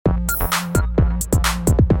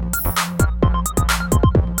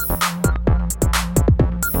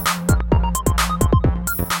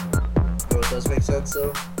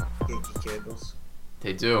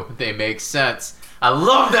They do. They make sense. I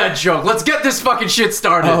love that joke. Let's get this fucking shit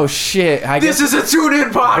started. Oh shit! This is a tune-in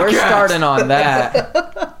podcast. We're starting on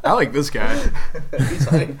that. I like this guy. He's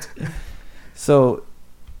hyped. So,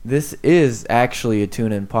 this is actually a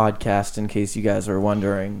tune-in podcast. In case you guys were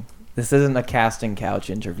wondering, this isn't a casting couch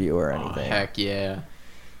interview or anything. Heck yeah.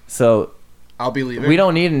 So, I'll be leaving. we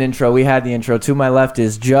don't need an intro. We had the intro. To my left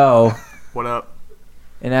is Joe, What up?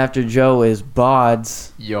 and after Joe is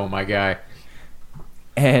Bods, Yo, my guy.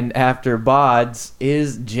 and after Bods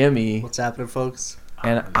is Jimmy, What's happening, folks?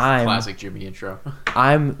 and I'm Classic Jimmy intro.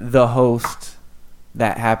 I'm the host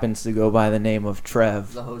that happens to go by the name of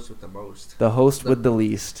Trev, The host with the most. the host with the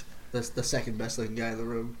least. The second best looking guy in the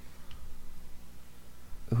room.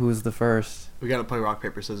 Who's the first? We gotta play rock,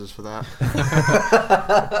 paper, scissors for that.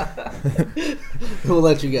 We'll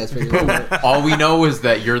let you guys figure it out. All we know is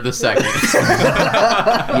that you're the second.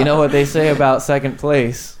 You know what they say about second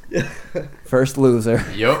place? First loser.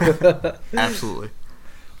 Yup. Absolutely.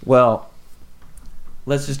 Well,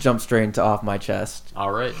 let's just jump straight into off my chest,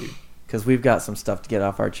 All right, dude. because we've got some stuff to get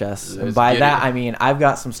off our chests. And Let's by get that, it. I mean I've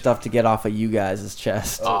got some stuff to get off of you guys'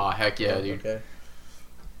 chest. Oh, heck yeah, dude. Okay.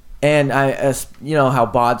 And you know how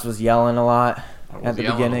Bods was yelling a lot I was at the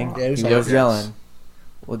yelling beginning? a lot. Yeah, he was He yelling. was yelling.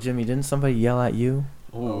 Well, Jimmy, didn't somebody yell at you?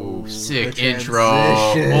 Ooh, The sick transition. intro.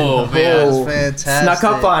 Oh, That man. was fantastic. Snuck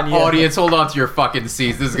up on you. Audience, hold on to your fucking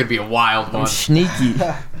seats. This is going to be a wild I'm one. sneaky.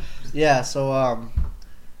 Yeah, so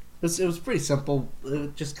it was pretty simple.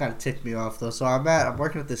 It just kind of ticked me off though. So I'm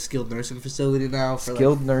working at this skilled nursing facility now. For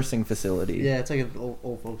Skilled nursing facility. Yeah, it's like an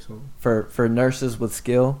old folks home. For nurses with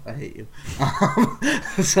skill. I hate you.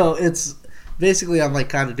 So it's basically I'm like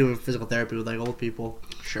kind of doing physical therapy with like old people.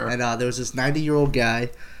 Sure. And there was this 90-year-old guy.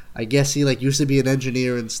 I guess he like used to be an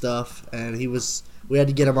engineer and stuff, and we had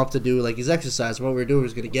to get him up to do like his exercise. What we were doing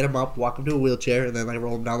was gonna get him up, walk him to a wheelchair, and then like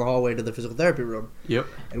roll him down the hallway to the physical therapy room. Yep.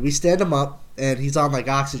 And we stand him up, and he's on like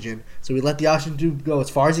oxygen. So we let the oxygen tube go as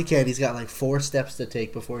far as he can. He's got like 4 steps to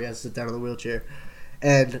take before he has to sit down in the wheelchair.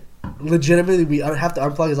 And legitimately, we have to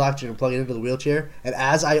unplug his oxygen and plug it into the wheelchair. And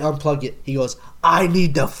as I unplug it, he goes, "I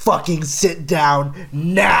need to fucking sit down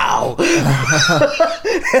now."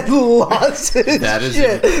 And lost his That is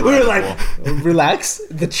shit. We were like, incredible. "Relax.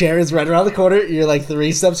 The chair is right around the corner. You're like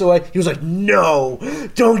 3 steps away." He was like, "No,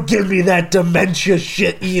 don't give me that dementia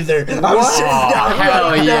shit either. I'm sitting down hell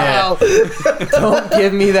right yeah. now." Don't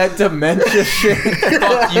give me that dementia shit.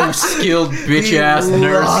 Fuck you, skilled bitch He ass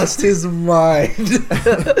nurse. lost his mind.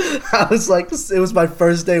 I was like, it was my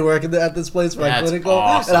first day working at this place for my That's clinical,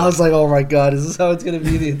 awesome. and I was like, oh my god, is this how it's gonna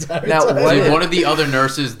be the entire Now, time? what- Did one of the other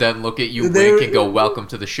nurses then look at you, They wink, were- and go, "Welcome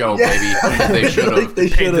to the show, Yeah. baby"? They should have. They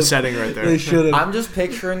Paint should the have. setting right there. They should have. I'm just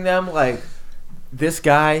picturing them like this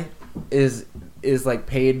guy is like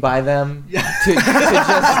paid by them Yeah. to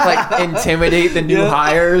just like intimidate the new Yeah.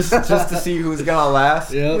 hires just to see who's gonna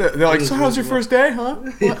last. Yeah. They're like, so how's your first day, huh?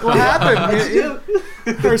 What happened?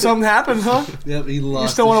 Yep. Or something happened, huh? Yep, he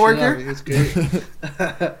lost. still the wanna work shit out of here? me. It's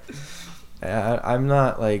great.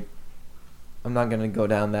 I'm not gonna go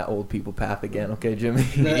down that old people path again, okay, Jimmy?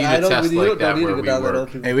 We need I a don't- test we like don't that need to where go we down that work. old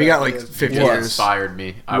people Hey, we got path. like 50 You years. inspired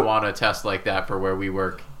me. I want a test like that for where we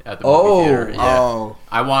work at the Oh. movie theater. Yeah. Oh,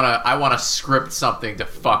 I wanna script something to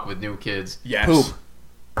fuck with new kids. yes.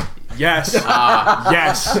 Poop. Yes. Uh,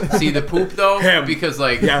 Yes. see the poop though, Him. because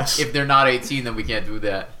like Yes. if they're not 18, then we can't do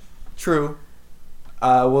that. True.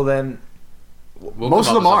 Well then, We'll Most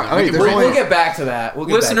come of up them with are. something. We Hey, can there's bring only- it. we'll get back to that. We'll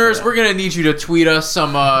get Listeners, back to we're gonna need you to tweet us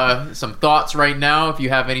some thoughts right now. If you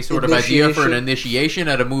have any sort of idea for an initiation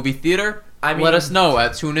at a movie theater, I mean- let us know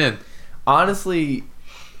at Tune In. that. Honestly,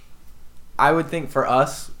 I would think for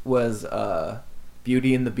us was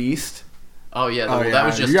Beauty and the Beast. Oh yeah, Oh, well, yeah, that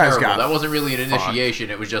was just you guys terrible. got That wasn't really an fucked. initiation.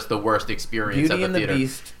 It was just the worst experience Beauty at the and the theater.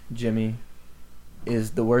 Beast, Jimmy,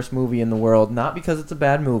 is the worst movie in the world. Not because it's a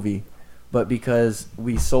bad movie, but because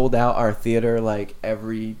we sold out our theater like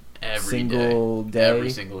every single day every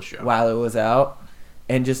single show. while it was out,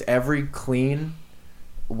 and just every clean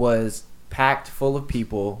was packed full of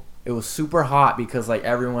people. It was super hot because like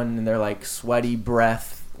everyone in their like sweaty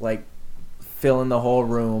breath like filling the whole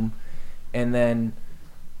room, and then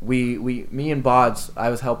me and Bods, I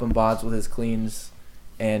was helping Bods with his cleans,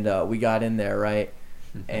 and we got in there, right,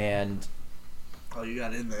 and Oh, you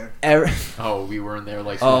got in there. Oh, we were in there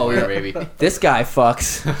like Oh, somewhere, yeah. baby. this guy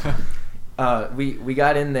fucks. We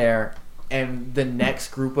got in there, and the next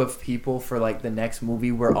group of people for like the next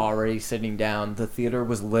movie were already sitting down. The theater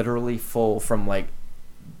was literally full from like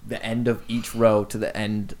the end of each row to the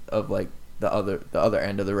end of like the other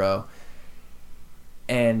end of the row.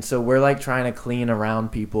 And so we're like trying to clean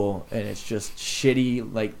around people, and it's just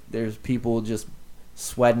shitty. Like there's people just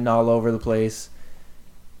sweating all over the place.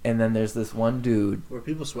 and then there's this one dude. Were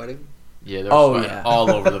people sweating? Yeah, they're sweating all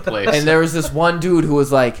over the place. And there was this one dude who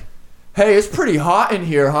was like, "Hey, it's pretty hot in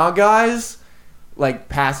here, huh, guys?" Like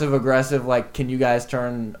passive aggressive, like, "Can you guys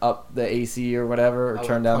turn up the AC or whatever, or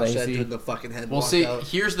turn down the AC?" In the fucking head. Well, see,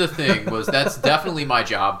 here's the thing: that's definitely my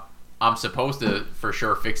job. I'm supposed to for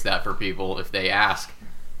sure fix that for people if they ask.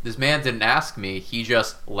 This man didn't ask me. He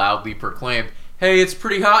just loudly proclaimed, "Hey, it's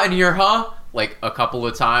pretty hot in here, huh?" Like a couple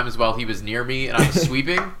of times while he was near me and I was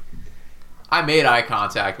sweeping. I made eye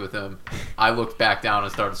contact with him. I looked back down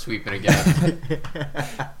and started sweeping again.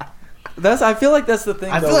 I feel like that's the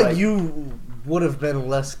thing. I feel like you would have been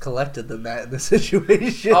less collected than that in the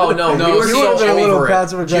situation. Oh no, No, we were you so would've been a little over it.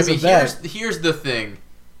 passive aggressive. Jimmy, here's the thing.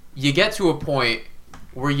 You get to a point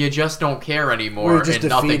where you just don't care anymore We're just and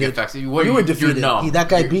nothing defeated. affects you. You were defeated. You're numb. That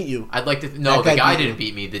guy beat you. I'd like to... No, That the guy guy beat didn't you.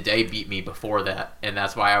 beat me. The day beat me before that, and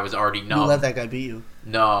that's why I was already numb. You let that guy beat you.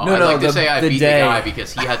 No, I'd no, like to say I the beat day. the guy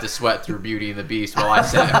because he had to sweat through Beauty and the Beast while I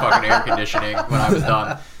sat in fucking air conditioning when I was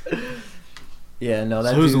done. Yeah, no, that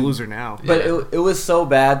So who's the dude- loser now? But Yeah. it was so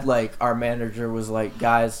bad, like, our manager was like,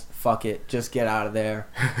 "Guys, fuck it, just get out of there."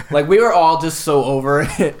 Like, we were all just so over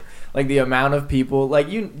it. Like, the amount of people, like,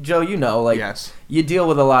 Joe, you know, like, Yes. you deal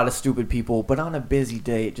with a lot of stupid people, but on a busy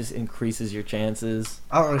day, it just increases your chances.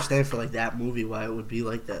 I don't understand for like that movie why it would be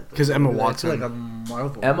like that. 'Cause Emma I feel Watson. like a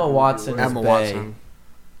Marvel. Emma movie Watson would- is- Emma Bay. Watson.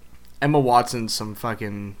 Emma Watson's some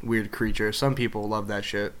fucking weird creature. Some people love that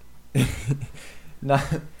shit. No,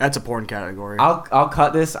 That's a porn category. I'll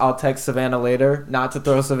cut this. I'll text Savannah later, not to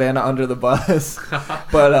throw Savannah under the bus,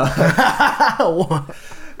 but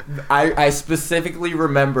I specifically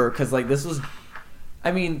remember because like this was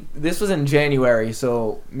in January,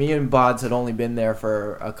 so me and Bods had only been there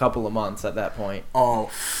for a couple of months at that point. Oh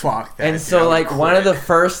fuck that. And dude. so I like would one of the quit.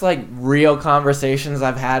 first like real conversations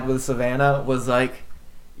I've had with Savannah was like,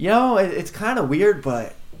 it's kind of weird,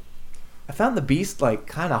 but I found the Beast like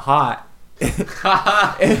kind of hot.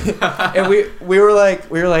 and we were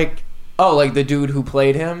like, "Oh, like the dude who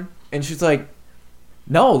played him?" And she's like,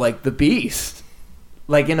 "No, like the Beast."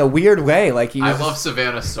 Like in a weird way, like he was I love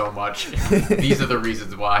Savannah so much. These are the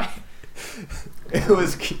reasons why. it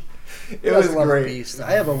was I love great. Beast.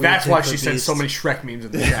 I have a weird That's thing why for she sent Beast. so many Shrek memes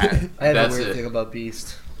in the chat. I have That's a weird it. thing about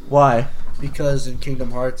Beast Why? because in Kingdom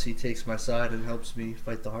Hearts he takes my side and helps me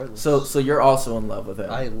fight the Heartless. So you're also in love with him.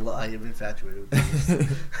 I am infatuated with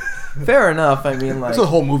Beast. Fair enough. I mean, like That's what the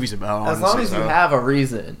whole movie's about. as long honestly, as you so. have a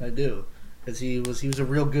reason. I do, because he was a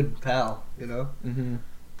real good pal, you know. Hmm.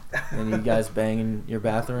 And you guys bang in your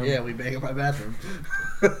bathroom. Yeah, we bang in my bathroom.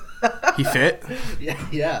 He fit?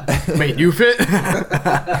 yeah. Wait, you fit?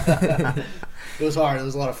 It was hard. It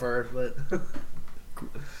was a lot of fur, but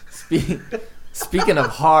Speaking of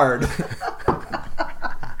hard,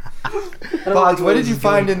 Bods, what did you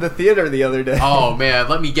find in the theater the other day? Oh man,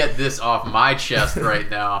 let me get this off my chest right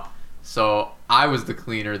now. So I was the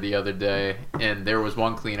cleaner the other day, and there was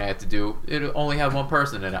one clean I had to do. It only had one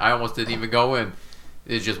person in it. I almost didn't even go in.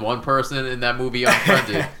 It's just one person in that movie,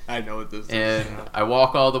 Unfriended. I know what this And is. I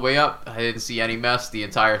walk all the way up. I didn't see any mess the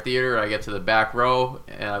entire theater. I get to the back row,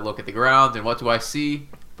 and I look at the ground, and what do I see?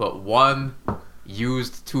 But one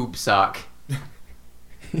used tube sock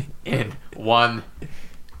and one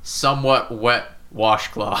somewhat wet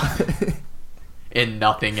washcloth and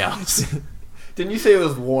nothing else. Didn't you say it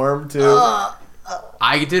was warm too?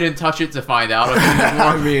 I didn't touch it to find out if it was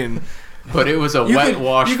I warm, mean, but it was a you wet could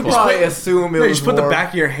washcloth. probably assume it no, you was just put the warm. back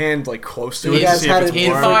of your hand like close to You it to guys see had if it's it In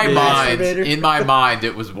warm. my Warm mind, masturbator? in my mind,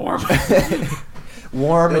 it was warm.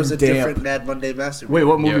 warm it was a and damp. different Mad Monday Master. Wait,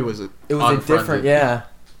 what movie Yeah. was it? It was a Unfriended. different, yeah.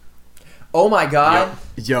 Oh my god,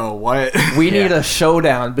 Yo, what? we Yeah. need a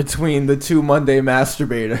showdown between the two Monday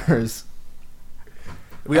masturbators.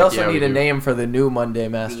 We Heck also yeah, we need a do. name for the new Monday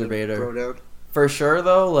Throw masturbator. down. For sure,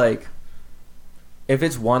 though, like, if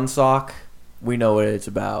it's one sock, we know what it's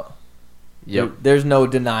about. Yep. There's no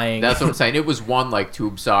denying. That's what I'm saying. It was one like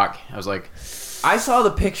tube sock. I was like, I saw the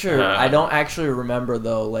picture. Uh. I don't actually remember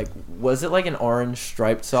though. Like, was it like an orange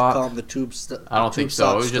striped Call sock? him the tube. I don't think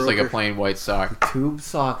so. It was just like a plain white sock. Tube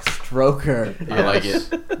sock stroker. I like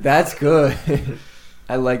it. That's good.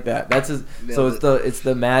 I like that. That's so. Nailed It's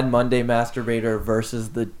the Mad Monday masturbator versus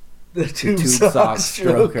the the tube, tube sock, sock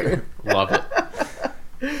stroker. stroker. Love it.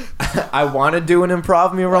 I want to do an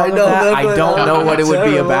improv me wrong I with know that. that, I but don't know what it would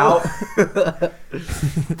be about.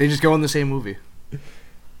 They just go in the same movie.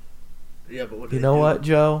 Yeah, but what? You know what,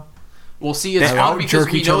 Joe? Well, see, They it's fun because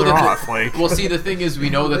out-jerk we each know other that. off, like. Well, see, the thing is,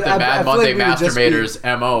 we know that the I Mad feel Monday like we would just masturbator's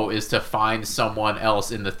MO is to find someone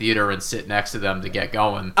else in the theater and sit next to them to get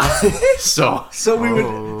going. So So we would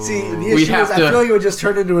Oh. see the We'd issue have is I to- feel like it would just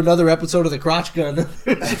turn into another episode of the crotch gun.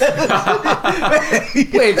 Wait,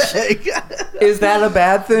 is that a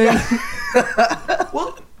bad thing?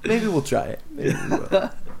 Well, maybe we'll try it. Maybe we will.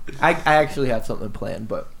 I actually have something planned,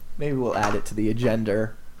 but maybe we'll add it to the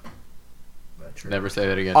agenda. never say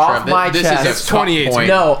that again. Off Trev, my this chest. is a It's cut 2018. point.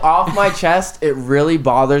 No, off my chest, it really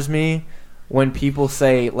bothers me when people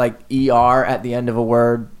say like ER at the end of a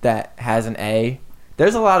word that has an A.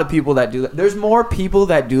 There's a lot of people that do that. There's more people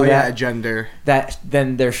that do Oh, yeah, that gender.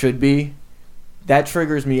 than there should be. That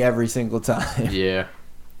triggers me every single time. Yeah,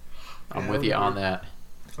 I'm Yeah, with you I on agree. that.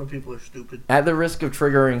 Some people are stupid. At the risk of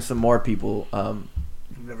triggering some more people, I've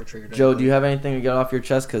never triggered. Joe, do you anybody. have anything to get off your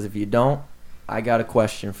chest? Because if you don't, I got a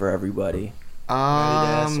question for everybody. I need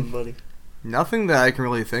to ask somebody. Nothing that I can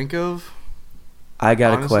really think of. I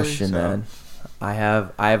got a Honestly, question, so- man. I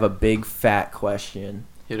have a big fat question.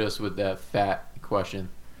 Hit us with that fat question.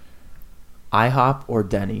 IHOP or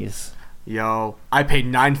Denny's? Yo, I paid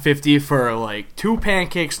 $9.50 for like 2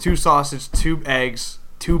 pancakes, 2 sausage, 2 eggs,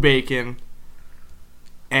 2 bacon,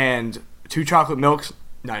 and 2 chocolate milks.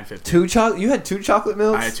 $9.50. You had 2 chocolate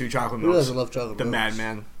milks? I had 2 chocolate Who milks. doesn't love chocolate? The milks?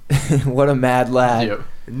 madman. What a mad lad. Yep.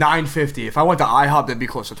 $9.50. If I went to IHOP, that'd be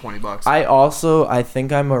close to $20. I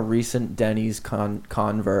think I'm a recent Denny's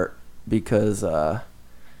convert because I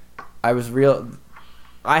was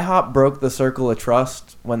IHOP broke the circle of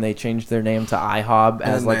trust when they changed their name to IHOB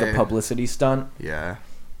as then like a they- publicity stunt. Yeah,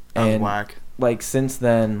 that was And whack. like since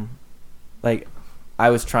then, like I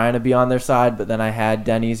was trying to be on their side, but then I had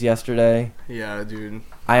Denny's yesterday. Yeah, dude.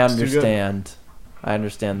 I It's too good. understand. I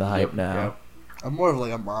understand the hype Yep, now. yep. I'm more of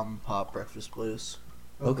like a mom and pop breakfast place.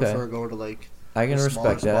 I Okay. prefer going to like I can the smaller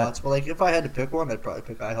respect that. spots. But like if I had to pick one, I'd probably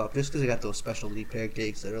pick IHOP just because they got those specialty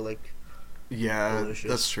pancakes that are like Yeah, Delicious.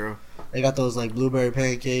 that's true. they got those like blueberry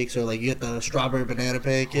pancakes or like you get the strawberry banana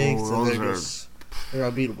pancakes Oh, and those they're are- just they're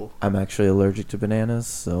unbeatable. I'm actually allergic to bananas,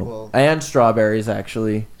 so Well- and strawberries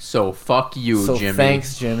actually. So fuck you, So Jimmy.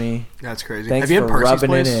 thanks, Jimmy. That's crazy. Thanks Have you for had Percy's rubbing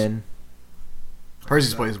place? it in.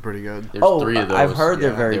 Percy's place is pretty good. There's Oh, 3 of those. I've heard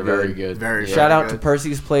they're Yeah, very They're good. very good. Very Yeah. Shout out to good.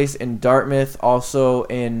 Percy's Place in Dartmouth, also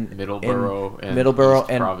in Middleborough and Middleborough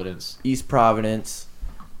East and- Providence. East Providence.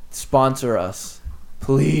 Sponsor us,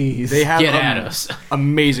 please. They have Get at us.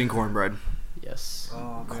 amazing cornbread. Yes.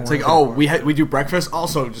 Oh, It's like, oh, we do breakfast,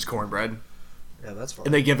 also just cornbread, yeah, that's fun.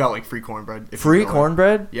 and they give out like free cornbread. if you Free go in.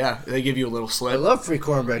 cornbread? Yeah, they give you a little I slip. love free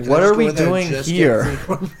cornbread. 'cause What I just are go we in there and doing just get here? free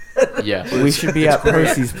cornbread. Yeah. We should be at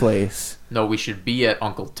Percy's Place. No, we should be at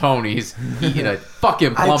Uncle Tony's eating a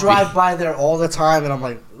fucking I plumpy. drive by there all the time, and I'm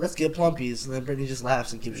like, "Let's get plumpies," and then Brittany just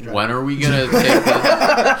laughs and keeps driving. When are we gonna take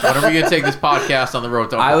this? When are we gonna take this podcast on the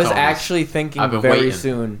road to Uncle I was Tony's? actually thinking I've been very waiting.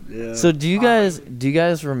 soon. Yeah. So do you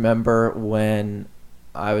guys remember when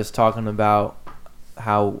I was talking about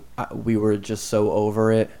how we were just so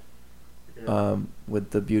over it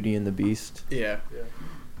with the Beauty and the Beast? Yeah.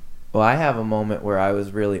 Well, I have a moment where I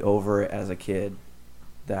was really over it as a kid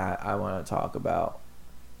that I want to talk about.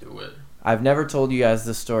 Do it. I've never told you guys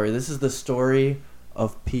this story. This is the story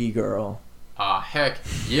of P Girl. Ah, heck,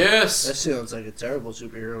 That yes. sounds like a terrible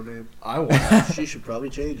superhero name. I want. She should probably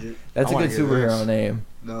change it. That's I a wanna good hear superhero this. name.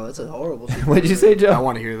 No, that's a horrible. Superhero What'd you say, I Joe?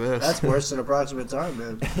 want to hear this. That's worse than approximate time,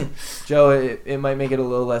 man. Joe, it might make it a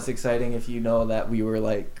little less exciting if you know that we were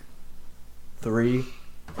like 3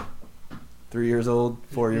 years old,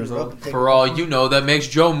 4 years old. For all you know, that makes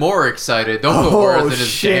Joe more excited. Don't put Oh, words in his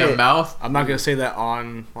shit. damn mouth. I'm not gonna say that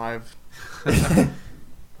on live.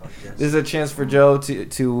 This is a chance for Joe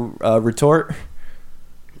to retort.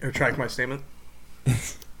 Retract my statement.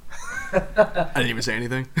 I didn't even say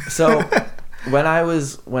anything. So, when I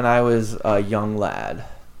was a young lad,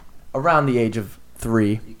 around the age of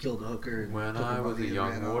 3, You killed a hooker. And When took I her was a money and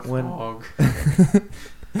young ran off. warthog.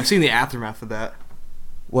 I've seen the aftermath of that.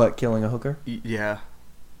 what, killing a hooker? Yeah,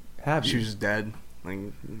 Have she you? was just dead, like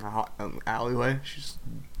in the alleyway. She's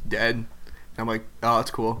dead. And I'm like, oh,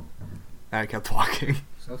 that's cool. And I kept walking.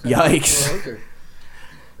 Sounds like you Yikes. killed a hooker.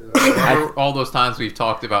 Remember all those times we've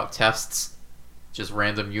talked about tests? Just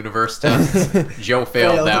random universe tests? Joe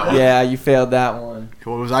failed Failed. that one. Yeah, you failed that one.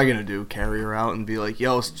 What was I gonna do? Carry her out and be like,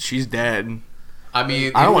 yo, she's dead. I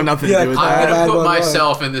mean, I don't want nothing to Yeah, do with I'm that. gonna put 911.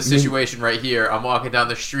 myself in this situation right here. I'm walking down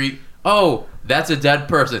the street. Oh, that's a dead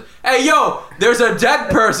person. Hey, yo, there's a dead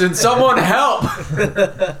person. Someone help!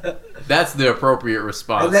 That's the appropriate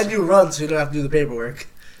response. And then you run so you don't have to do the paperwork.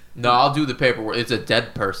 No, I'll do the paperwork. It's a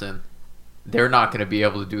dead person. they're not going to be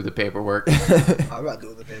able to do the paperwork. I'm not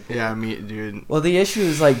doing the paperwork. Yeah, me, dude. Well, the issue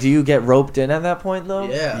is like, do you get roped in at that point though?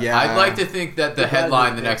 Yeah. Yeah. I'd like to think that the You gotta headline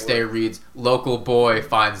do the the next day paperwork. reads, "Local boy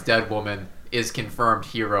finds dead woman, is confirmed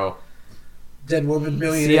hero." Dead woman See,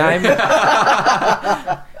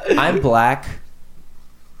 millionaire. I'm black.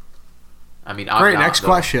 I mean, I'm Great. not, Next though.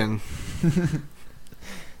 question.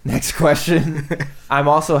 Next question. I'm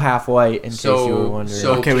also half white, in case you were wondering.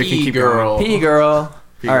 So Okay, we can P keep girl. P girl.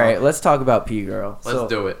 P All girl. right, let's talk about P girl. Let's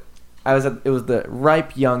do it. It was the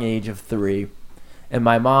ripe young age of 3, and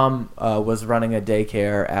my mom was running a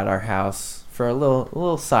daycare at our house for a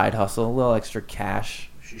little side hustle, a little extra cash,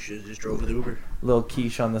 She should have just drove with Uber. little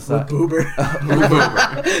quiche on the With side.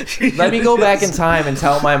 Boober. Let me go back in time and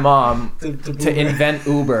tell my mom to to invent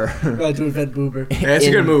Uber to invent Boober. Yeah, that's a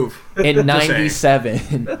in- good move. in Just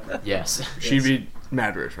saying. '97. Yes. She'd be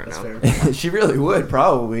mad rich right That's now. fair. She really would,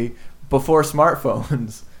 probably, before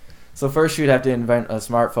smartphones. So first she would have to invent a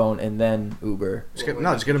smartphone and then Uber. Just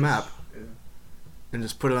get a map. And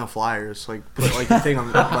just put it on flyers, like put like the thing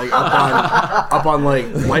on like up on like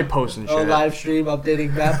light posts and shit. Oh, live stream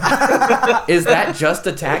updating map. Is that just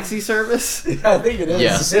a taxi service? I think it is.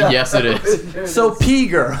 Yes. Yeah. Yes, it is. So P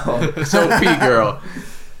girl. So P girl.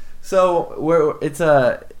 So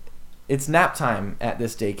it's nap time at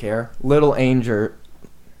this daycare. Little Angel.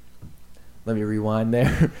 Let me rewind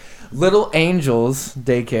there. Little Angels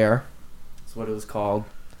Daycare. That's what it was called.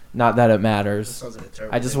 Not that it matters. Sounds like a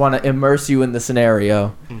terrible I just name. want to immerse you in the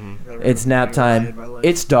scenario. Mhm. It's nap time.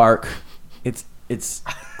 It's dark. It's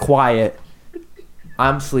quiet.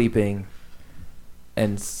 I'm sleeping,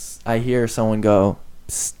 and I hear someone go,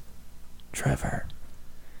 "Psst, Trevor,"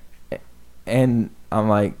 and I'm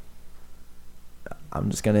like, I'm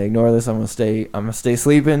just gonna ignore this. I'm gonna stay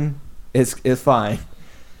sleeping. It's fine.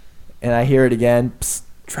 And I hear it again, "Psst,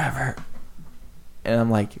 Trevor," and I'm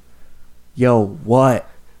like, "Yo, what?"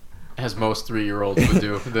 As most 3-year-olds would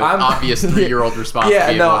do. The I'm- obvious 3-year-old response. Yeah, to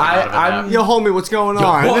being no, woken out of a I'm- nap. Yo, homie, what's going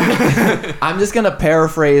on? I'm just gonna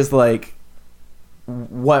paraphrase like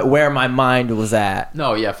where my mind was at.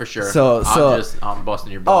 No, yeah, for sure. So- I'm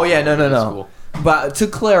busting your Oh balls. yeah, no. That's cool. But to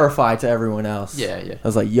clarify to everyone else, Yeah, yeah. I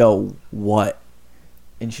was like, "Yo, what?"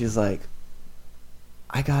 And she's like,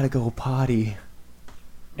 "I gotta go potty,"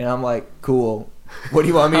 and I'm like, "Cool. What do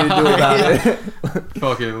you want me to do about it?"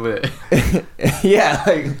 Fucking lit. Yeah,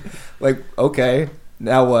 like okay,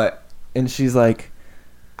 now what? And she's like,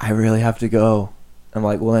 "I really have to go." I'm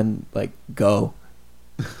like, "Well then, like, go."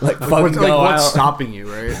 Like, fucking go. I What's don't- stopping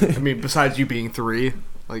you, right? I mean, besides you being 3,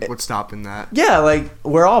 like, what's stopping that? Yeah, like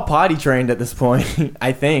we're all potty trained at this point.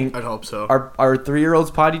 I think. I'd hope so. Are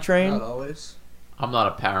 3-year-olds potty trained? Not always. I'm not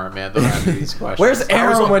a parent, man. Don't answer these questions. Where's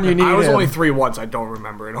Aaron when you need I was him? only 3 once. I don't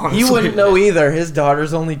remember it, honestly. You wouldn't know either. His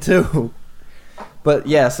daughter's only 2. But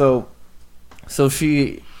yeah, so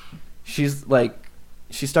she's like,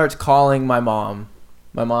 she starts calling my mom.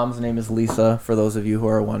 My mom's name is Lisa, for those of you who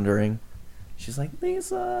are wondering. She's like,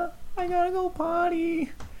 "Lisa, I gotta go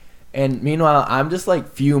potty." And meanwhile, I'm just like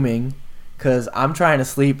fuming because I'm trying to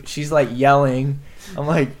sleep. She's like yelling. I'm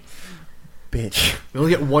like, "Bitch." We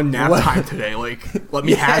only get 1 nap What? time today. Like, let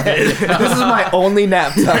me have it. This is my only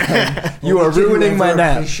nap time. You are Only Jimmy ruining my ever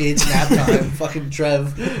nap. Appreciates nap time. Fucking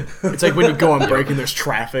Trev. It's like when you go on break and there's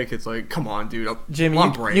traffic. It's like, come on, dude. Jimmy,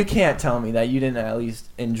 I'm on break. you can't tell me that you didn't at least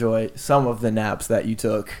enjoy some of the naps that you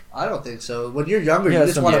took. I don't think so. When you're younger, Yeah, you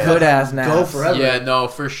just some want to good-ass go naps. forever. Yeah, no,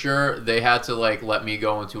 for sure. They had to like let me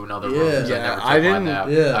go into another room. Yeah. 'cause Yeah, I never took I my didn't- nap.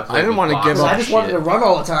 yeah. played I didn't with wanna blocks give and up I just wanted shit. to run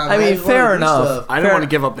all the time. I mean, just wanted fair to do enough. stuff. I didn't Fair- want to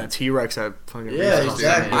give up that T-Rex at fucking Yeah, recess, dude.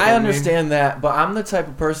 exactly. You I feel me? understand that, but I'm the type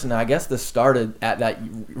of person, I guess this started at that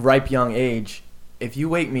ripe young age. If you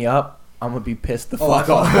wake me up, I'm going to be pissed the Oh, fuck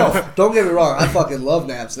off. no, don't get me wrong. I fucking love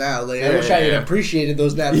naps now. Like, I Yeah, wish I had yeah. appreciated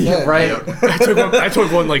those naps Yeah, then. right. I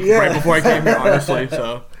took one like Yeah. right before I came here, honestly.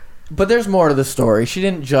 So, But there's more to the story. She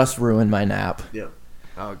didn't just ruin my nap. Yeah.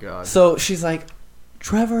 oh god. So she's like,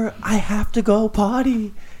 "Trevor, I have to go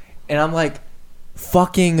potty." And I'm like,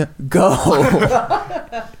 "Fucking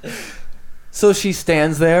go." So she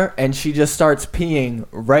stands there and she just starts peeing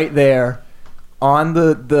right there on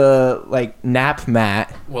the like nap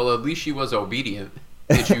mat. Well, at least she was obedient.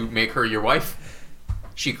 Did you make her your wife?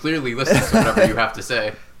 She clearly listens to whatever you have to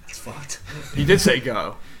say. It's fucked. He did say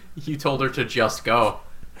go. You told her to just go.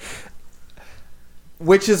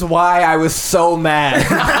 Which is why I was so mad.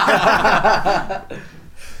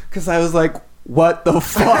 Because I was like, what the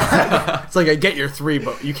fuck? It's like I get your 3,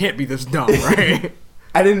 but you can't be this dumb, right?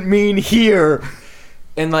 I didn't mean here.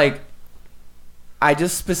 And like, I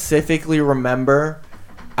just specifically remember,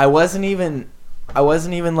 I wasn't even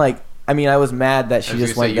like, I mean, I was mad that she I was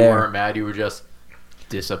just gonna say went you there. weren't mad. You were just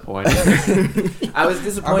disappointed. I was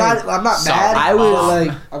disappointed. I'm not Sorry. mad. I was- but,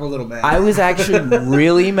 like, I'm a little mad. I was actually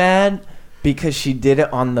really mad because she did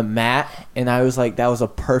it on the mat, and I was like, that was a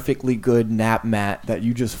perfectly good nap mat that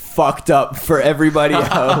you just fucked up for everybody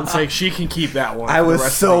else. It's like she can keep that one. I for the was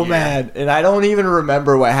rest so of the year. mad, and I don't even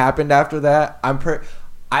remember what happened after that.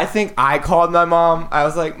 I think I called my mom. I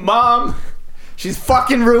was like, Mom, she's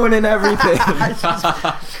fucking ruining everything.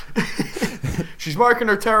 She's marking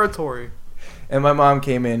her territory. And my mom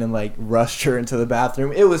came in and like rushed her into the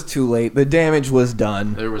bathroom. It was too late. The damage was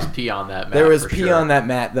done. There was pee on that mat. There was for pee sure. on that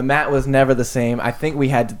mat. The mat was never the same. I think we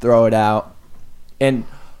had to throw it out. And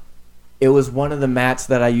it was one of the mats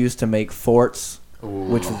that I used to make forts, Ooh.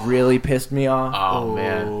 which really pissed me off. Oh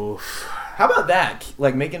man. Oof. How about that?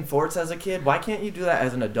 Like making forts as a kid? Why can't you do that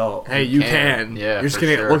as an adult? Hey, you can. can. Yeah, You're just for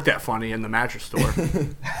gonna sure. get looked at funny in the mattress store.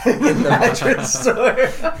 in the mattress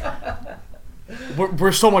store.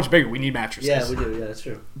 we're so much bigger. We need mattresses. Yeah, we do. Yeah, that's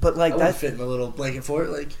true. But like I would that's fit in a little blanket fort.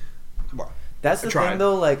 Like, come on. that's the I tried. thing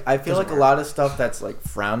though. Like I feel Doesn't like a work. lot of stuff that's like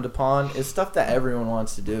frowned upon is stuff that everyone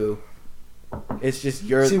wants to do. It's just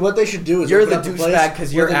you're See, what they should do is you're open the up a douchebag place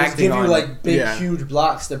 'cause where you're they just acting give you on like it. big, Yeah. huge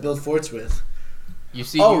blocks to build forts with. You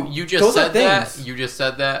see, Oh, you just those are said that. things. You just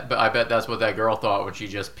said that, but I bet that's what that girl thought when she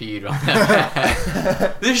just peed on that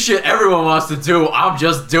mat. This shit everyone wants to do. I'm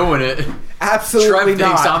just doing it. absolutely Trev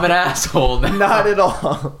thinks not. I'm an asshole now. Not at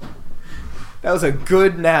all. That was a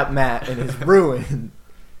good nap mat and it's ruined.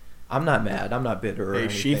 I'm not mad. I'm not bitter or Hey,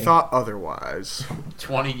 anything. she thought otherwise.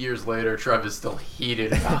 20 years later, Trev is still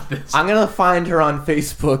heated about this. I'm gonna find her on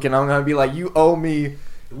Facebook and I'm gonna be like, you owe me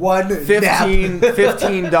One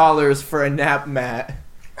 $15 for a nap mat.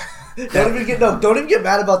 Don't even get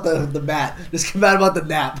mad about the mat. Just get mad about the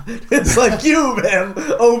nap. It's like you, man,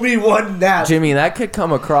 owe me one nap. Jimmy, that could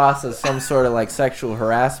come across as some sort of like sexual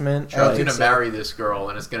harassment. Trev's Like, gonna marry this girl,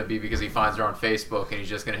 and it's gonna be because he finds her on Facebook, and he's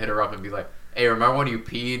just gonna hit her up and be like, "Hey, remember when you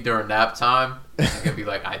peed during nap time?" And she's gonna be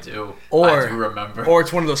like, "I do. I do remember." Or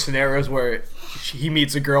it's one of those scenarios where he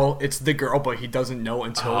meets a girl, it's the girl, but he doesn't know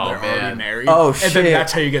until Oh, they're already man. married. Oh, And shit. then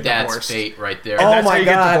that's how you get That's divorced. fate right there. And oh that's how my you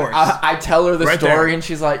get god! divorced. I tell her the Right story there. and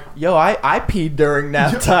she's like, "Yo, I peed during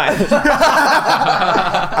nap time."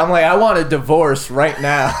 I'm like, I want a divorce right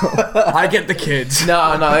now. I get the kids.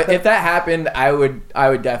 No, if that happened, I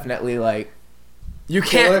would definitely like. You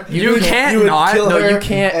can't. her. You would can't not. kill No, her you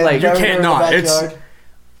can't, and like- drown You her can't in the not. It's- backyard.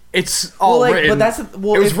 It's all Well, like, written. but that's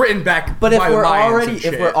well, it was if- written back. But if by the we're Mayans already and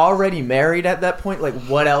shit. married at that point, like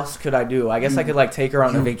what else could I do? I guess I could like take her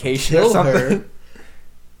on a vacation or kill something. her.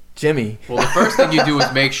 Jimmy. Well, the first thing you do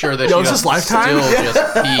is make sure that Yo, she is this doesn't Lifetime? still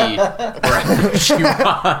just pee wherever she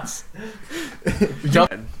wants.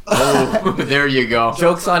 Oh, there you go.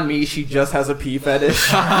 Joke's on me. She just has a pee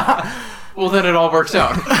fetish. Well, then it all works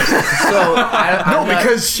out. So I'm not-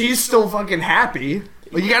 because she's still fucking happy.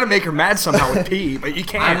 Well, you got to make her mad somehow with pee, but you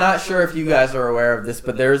can't. I'm not sure if you guys are aware of this,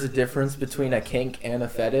 but there is a difference between a kink and a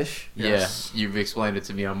fetish. Yes. Yeah, you've explained it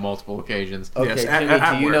to me on multiple occasions. Okay, Yes, Jimmy,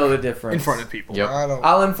 at do you work. know the difference? in front of people. Yep.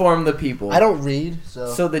 I'll inform the people. I don't read,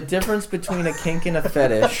 so. So the difference between a kink and a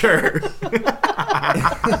fetish. Sure. All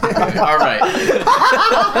right.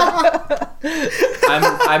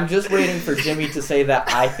 I'm just waiting for Jimmy to say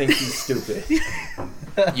that I think he's stupid.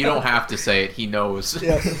 You don't have to say it. He knows.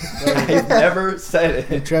 Yeah. I've never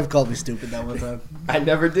said it. Trev called me stupid that one time. I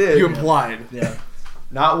never did. You implied. Yeah.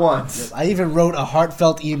 Not once. I even wrote a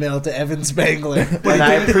heartfelt email to Evan Spangler. And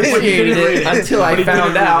I appreciated it until I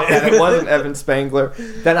found out that it wasn't Evan Spangler.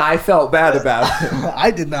 Then I felt bad about it.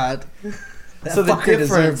 I did not. That So the fucker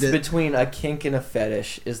difference deserved it. between a kink and a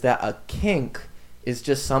fetish is that a kink is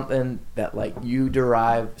just something that like you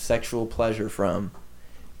derive sexual pleasure from,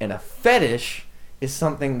 and a fetish is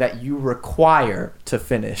something that you require to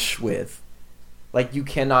finish with. Like you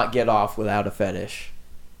cannot get off without a fetish.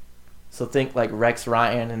 So think like Rex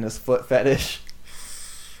Ryan and his foot fetish.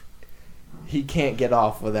 He can't get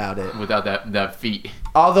off without it. Without that feet.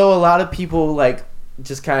 Although a lot of people like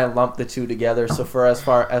just kind of lump the two together. So for as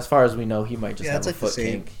far as we know, he might just Yeah, have it's a like the foot same.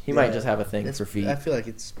 kink. He might Yeah. just have a thing for feet. I feel like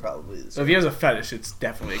it's probably the So same. if he has a fetish, it's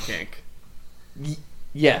definitely a kink.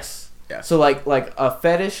 Yes. Yes. So like a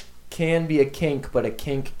fetish can be a kink, but a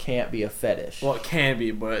kink can't be a fetish. Well, it can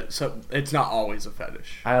be, but it's not always a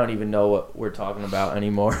fetish. I don't even know what we're talking about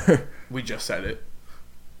anymore. We just said it.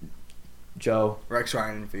 Joe, Rex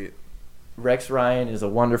Ryan and feet. Rex Ryan is a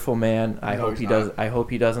wonderful man. I No, hope he's he not. does. I hope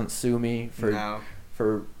he doesn't sue me for No.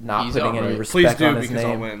 not He's putting any alright. Please respect do, on his because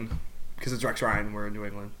I'll name. win. Because it's Rex Ryan. We're in New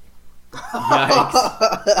England.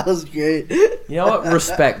 Yikes. That was great. You know what?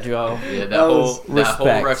 Respect, Joe. Yeah, That was that whole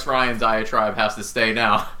respect. Rex Ryan diatribe has to stay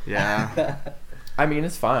now. Yeah. I mean,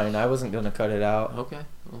 it's fine. I wasn't gonna cut it out. Okay.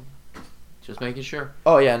 Well, Just making sure.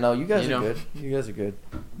 Oh yeah, no, you guys You are know. good. You guys are good.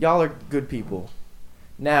 Y'all are good people.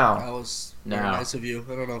 Now, That was very Now. nice of you.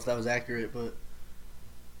 I don't know if that was accurate, but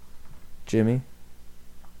Jimmy,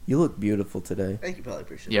 you look beautiful today. thank you, probably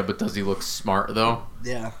appreciate Yeah, but does he look smart though? it.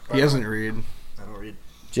 Yeah. He doesn't read. I don't read.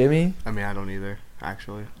 Jimmy, I mean, I don't either.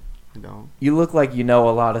 Actually, I don't. you look like you know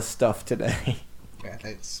a lot of stuff today. Yeah,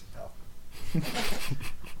 thanks, pal.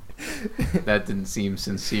 That didn't seem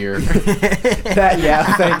sincere. That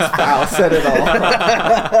thanks, pal. Said it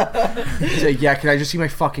all. He's like, yeah, can I just see my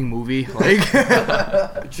fucking movie?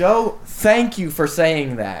 Like, Joe, thank you for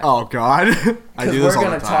saying that. oh god, I Because do we're this all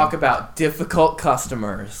gonna the time. talk about difficult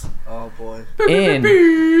customers Oh boy. in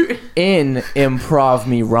Improv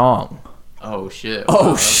Me Wrong. Oh shit. Oh, Wow,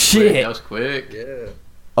 that was shit. quick. That was quick. Yeah.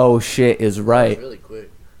 Oh shit is right. Really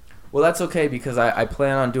quick. Well, that's okay because I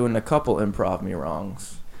plan on doing a couple Improv Me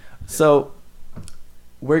Wrongs. So,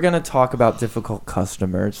 we're going to talk about difficult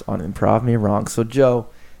customers on Improv Me Wrong. So, Joe,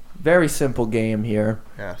 very simple game here.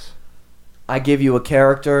 Yes. I give you a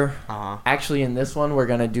character. Uh huh. Actually, in this one, we're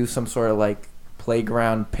going to do some sort of like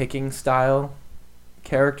playground picking style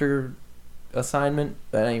character assignment.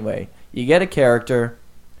 But anyway, you get a character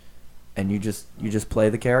and you just play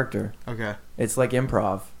the character. Okay. It's like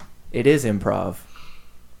improv. It is improv.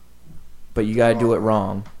 But you got to do it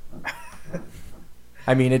wrong.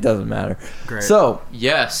 I mean, it doesn't matter. Great. So,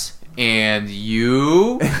 Yes. And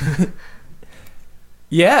you?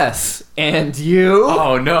 yes, and you.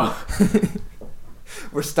 Oh no.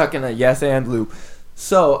 We're stuck in a yes and loop.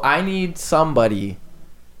 So, I need somebody.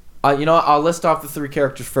 You know what? I'll list off the 3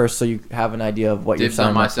 characters first so you have an idea of what you're Dibs on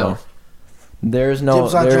signing up myself. for. There's no.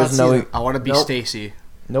 Dibs on There's John no. Cena. I want to be Nope. Stacy.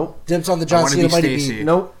 Nope. Dibs on the I John wanna Cena be Mighty Stacy. Bee.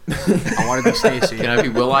 Nope. I want to be Stacy. Can I be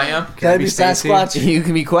Will.i.am? Can I be Stacy? Sasquatch? You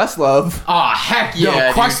can be Questlove. Oh heck Yo, yeah.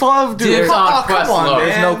 dude. Questlove, dude. Dibs on Oh, come on, Questlove.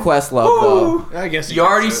 There's man. no Questlove I guess You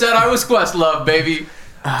already said I was Questlove, baby.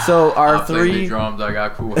 though. So our I play the 3 drums. I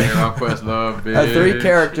got cool hair. I'm Questlove, bitch. our 3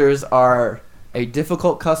 characters are a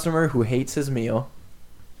difficult customer who hates his meal.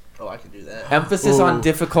 Oh, I can do that. Emphasis on Ooh.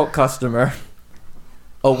 difficult customer.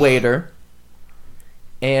 A waiter.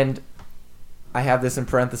 And I have this in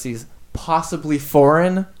parentheses, possibly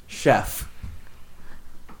foreign chef.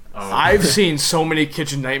 Oh, I've seen so many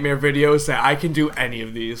Kitchen Nightmare videos that I can do any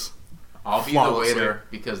of these. I'll be the flawlessly. waiter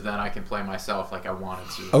because then I can play myself like I wanted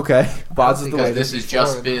to. Okay. Boz is think the I waiter. This has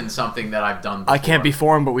just Foreign. been something that I've done before. I can't be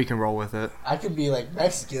foreign, but we can roll with it. I can be like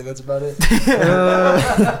Mexican. That's about it.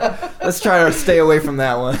 Let's try to stay away from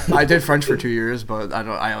that one. I did French for 2 years, but I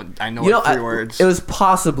know You know, like 3 words. it was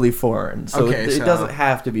possibly foreign, so Okay, it so- doesn't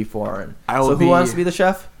have to be foreign. I will So who be- wants to be the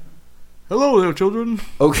chef? Hello, little children.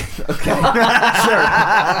 Okay, okay,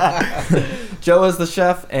 sure. Joe is the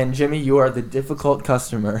chef, and Jimmy, you are the difficult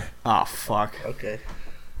customer. Oh fuck. Okay.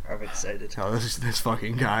 I'm excited. Oh, this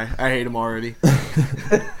fucking guy. I hate him already. Just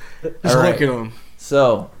All right. look at him.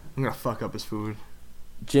 So, I'm gonna fuck up his food.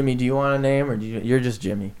 Jimmy, do you want a name, or you're just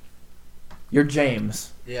Jimmy? You're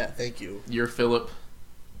James. Yeah, thank you. You're Philip.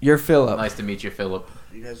 You're Philip. Nice to meet you, Philip.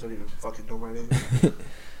 You guys don't even fucking know my name.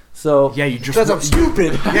 So, Yeah, you just. Because I'm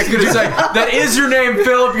stupid. Yeah, gonna say that is your name,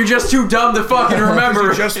 Philip. You're just too dumb to fucking remember.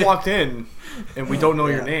 You just walked in, and we don't know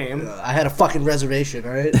your name. I had a fucking reservation,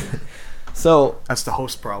 alright? so That's the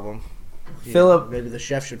host problem. Yeah, Philip- Maybe the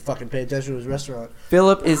chef should fucking pay attention to his restaurant.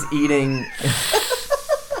 Philip is eating.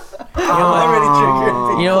 I'm already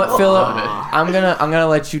triggered. You know what, Philip? Love it. I'm gonna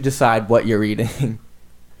let you decide what you're eating.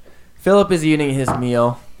 Philip is eating his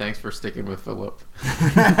meal. Thanks for sticking with Philip.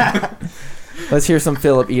 Let's hear some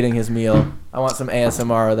Philip eating his meal. I want some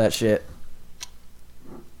ASMR of that shit.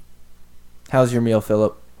 How's your meal,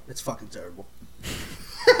 Philip? It's fucking terrible.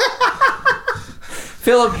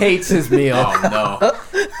 Philip hates his meal, Oh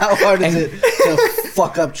no. How hard is it to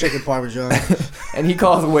fuck up chicken parmesan? and he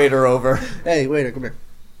calls a waiter over. Hey, waiter, come here.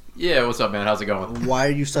 Yeah, what's up, man? How's it going? Why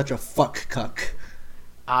are you such a fuck cuck?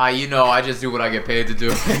 You know, I just do what I get paid to do.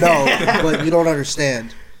 No, but you don't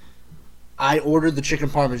understand. I ordered the chicken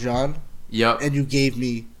parmesan, Yep, and you gave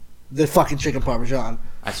me the fucking chicken parmesan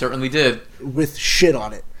I certainly did. with shit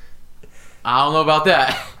on it. I don't know about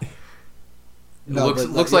that. No, looks but,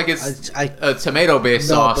 looks like it's I a tomato-based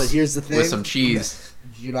no, sauce but here's the thing. with some cheese.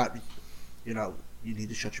 You're not. You need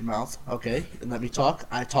to shut your mouth, okay? And let me talk.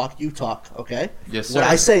 I talk, you talk, okay? Yes, sir. What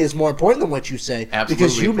I say is more important than what you say. Because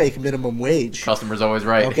Absolutely. you make minimum wage. Customer's always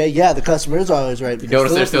right. Okay, yeah, the customer is always right. You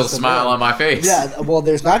notice there's still a smile on my face. Yeah, well,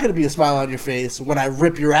 there's not going to be a smile on your face when I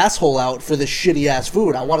rip your asshole out for this shitty ass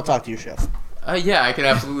food. I want to talk to your chef. Yeah, I can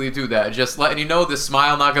absolutely do that. Just letting you know, the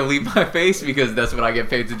smile not gonna leave my face because that's what I get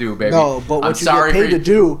paid to do, baby. No, but what I'm you sorry get paid for to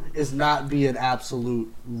do is not be an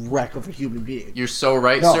absolute wreck of a human being. You're so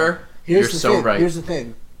right, No, sir. Here's You're the so thing. right. Here's the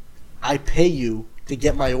thing. I pay you to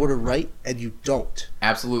get my order right, and you don't.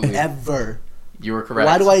 Absolutely. Ever. You were correct.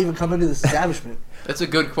 Why do I even come into this establishment? That's a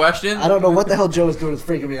good question. I don't know what the hell Joe is doing. It's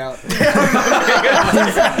freaking me out.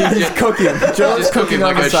 He's cooking. Joe's Just cooking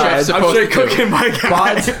on like the a chef's side. I'm supposed straight to do. cooking my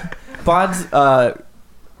guy. Bonds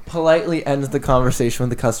politely ends the conversation with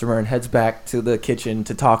the customer and heads back to the kitchen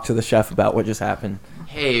to talk to the chef about what just happened.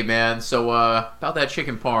 Hey, man. So, about that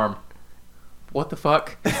chicken parm. What the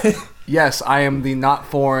fuck? Yes, I am the not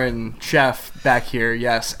foreign chef back here.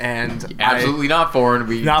 Yes, and Absolutely not foreign.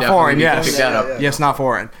 We Not definitely foreign, need to yes. pick that Yeah, up. yeah. yes, not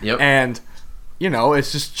foreign. Yep. And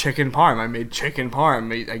it's just chicken parm. I made chicken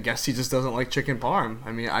parm. I guess he just doesn't like chicken parm.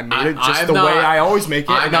 I mean, I made it just I'm the not- way I always make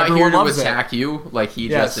it, I'm and not here everyone to loves attack you like he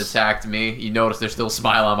Yes. just attacked me. You notice there's still a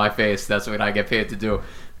smile on my face. That's what I get paid to do.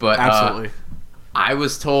 But it. Absolutely. I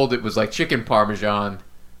was told it was like chicken parmesan,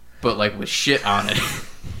 but like with shit on it.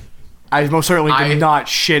 I most certainly I- did not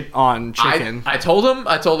shit on chicken, I told him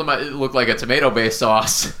it looked like a tomato-based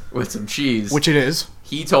sauce with some cheese. which it is,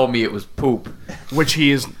 He told me it was poop. which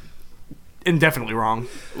he is indefinitely wrong.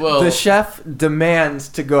 Well, The chef demands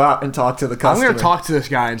to go out and talk to the I'm customer. going to talk to this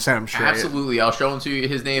guy and set him straight. absolutely. I'll show him to you.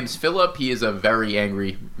 His name's Philip. He is a very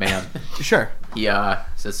angry man. Sure. He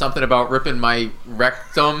says something about ripping my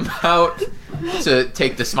rectum out to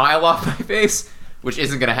take the smile off my face, which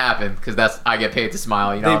isn't going to happen because I get paid to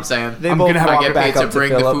smile. You know what I'm saying? They I'm both gonna have I walk get back paid to up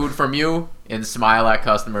bring the Philip. food from you and smile at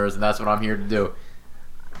customers, and that's what I'm here to do.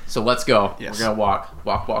 So let's go. Yes. We're gonna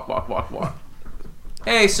walk.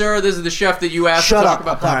 Hey, sir, this is the chef that you asked Shut to up. talk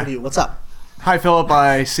I'm about. talking to you. What's up? Hi, Philip.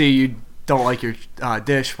 I see you don't like your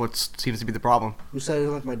dish. What seems to be the problem? Who said I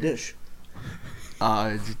didn't like my dish?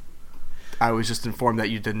 I was just informed that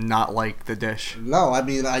you did not like the dish. No, I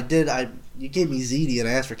mean, I did. You gave me ziti and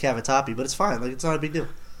I asked for cavatappi, but it's fine. Like, it's not a big deal.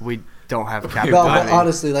 We don't have No, cavatappi. but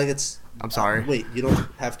honestly, like, it's... I'm sorry. Wait, you don't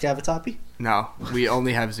have cavatappi? No, we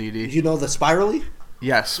only have ZD. You know the spirally?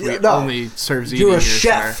 Yes, we No. only serve ZD You're a here,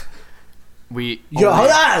 chef. sir. We You're, only-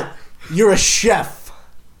 hold on! You're a chef.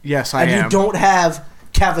 Yes, I And am. you don't have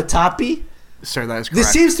cavatappi? Sir, that is correct. This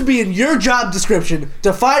seems to be in your job description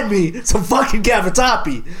to find me some fucking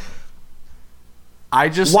cavatappi. I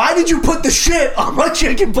just... Why did you put the shit on my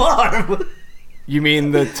chicken parm? You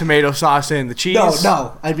mean the tomato sauce and the cheese?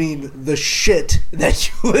 No. I mean the shit that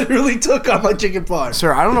you literally took on my chicken parm.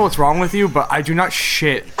 Sir, I don't know what's wrong with you, but I do not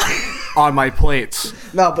shit on my plates.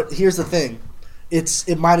 No, but here's the thing.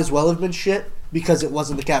 It might as well have been shit because it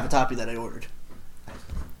wasn't the cavatappi that I ordered.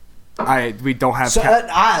 We don't have... So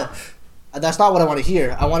that's not what I want to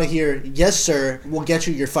hear. I want to hear, yes, sir, we'll get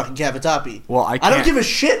you your fucking cavatappi. Well, I I don't can't- give a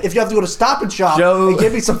shit if you have to go to Stop and Shop Joe- and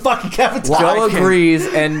give me some fucking cavatappi. Joe I can- agrees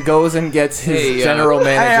and goes and gets his Hey, general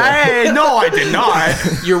manager. Hey, no, I did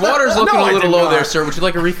not. Your water's looking No, I a little did low not. there, sir. Would you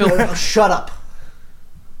like a refill? Oh, shut up.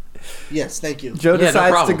 Yes, thank you. Joe Yeah, no decides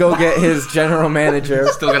to problem. go get his general manager.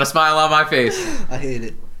 Still got a smile on my face. I hate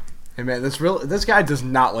it. Hey, man, this guy does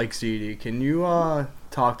not like ZD. Can you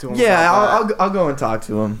talk to him? Yeah, about that? I'll go and talk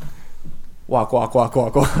to him. Walk.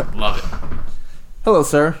 Love it. Hello,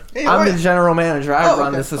 sir. Hey, how I'm are the you? general manager. I Oh, run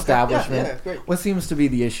okay, this okay. establishment. Yeah, great. What seems to be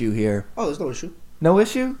the issue here? Oh, there's no issue. No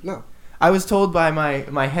issue? No. I was told by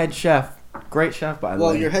my head chef, great chef by the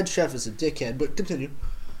Well, way. your head chef is a dickhead, but continue.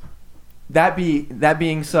 That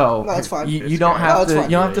being so, No, it's fine. You It's don't fine. have No, it's to fine.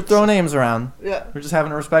 you don't have to throw names around. Yeah. We're just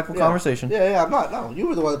having a respectful Yeah. conversation. Yeah, I'm not. No, you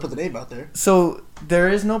were the one that put the name out there. So there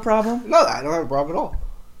is no problem. No, I don't have a problem at all.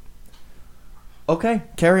 Okay,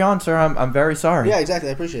 carry on, sir. I'm very sorry. Yeah, exactly.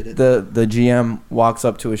 I appreciate it. The GM walks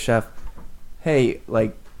up to his chef. Hey,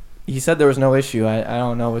 like, he said there was no issue. I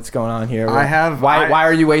don't know what's going on here. Why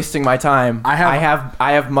are you wasting my time? I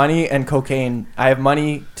have money and cocaine. I have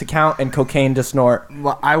money to count and cocaine to snort.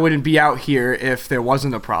 Well, I wouldn't be out here if there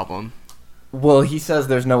wasn't a problem. Well, he says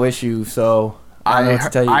there's no issue, so I don't know what to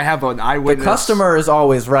tell you. I have an The eyewitness. customer is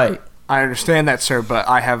always right. I understand that, sir, but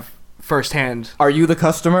I have firsthand. Are you the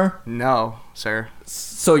customer? No, sir.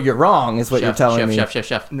 So you're wrong, is what you're telling me.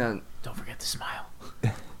 Chef. No. Don't forget to smile.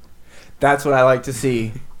 That's what I like to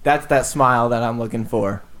see. That's that smile that I'm looking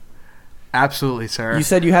for. Absolutely, sir. You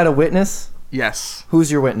said you had a witness? Yes.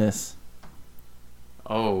 Who's your witness?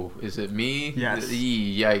 Oh, is it me? Yes.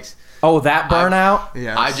 Yikes. Oh, that burnout?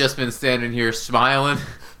 Yes. I've just been standing here smiling.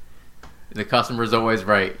 The customer's always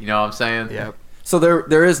right. You know what I'm saying? Yep. So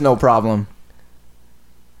there is no problem.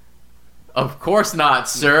 Of course not,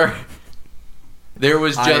 sir. There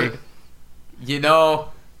was just,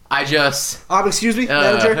 Excuse me,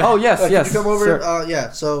 manager. Oh, yes, Can yes, you come over? sir.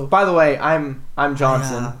 Yeah. So. By the way, I'm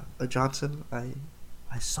Johnson. Johnson.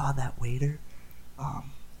 I saw that waiter,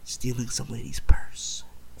 stealing some lady's purse.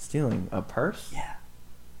 Stealing a purse? Yeah.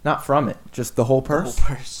 Not from it, just the whole purse? The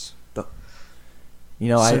whole purse. You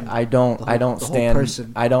know, So I don't the whole stand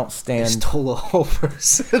person I don't They stand stole a whole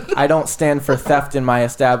person. I don't stand for theft in my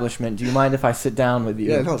establishment. Do you mind if I sit down with you?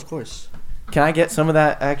 Yeah, no, of course. Can I get some of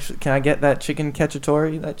that? Actually, can I get that chicken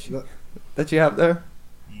cacciatore that you have there?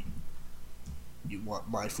 You want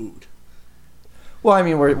my food? Well, I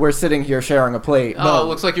mean, we're sitting here sharing a plate. Oh, it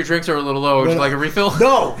looks like your drinks are a little low. Would you like a refill?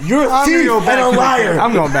 No, you're a I'm thief gonna go back and a in the liar. kitchen.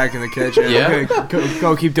 I'm going back in the kitchen. Yeah? Okay,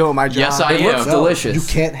 go keep doing my job. Yes, I It looks am. delicious. You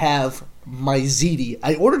can't have my ziti.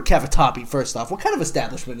 I ordered cavatappi first off. What kind of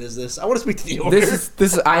establishment is this? I want to speak to the owner. This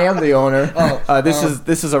is. I am the owner.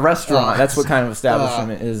 This is a restaurant. That's what kind of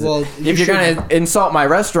establishment is. well, if you you're gonna insult my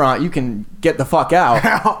restaurant, you can get the fuck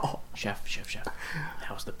out. Chef.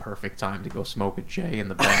 Now's the perfect time to go smoke a J in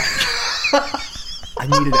the back.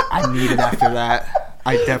 I needed after that.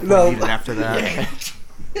 I definitely needed after that.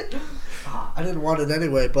 I didn't want it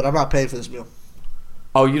anyway, but I'm not paying for this meal.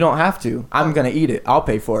 Oh, you don't have to. I'm gonna eat it. I'll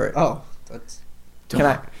pay for it. Oh, that's Can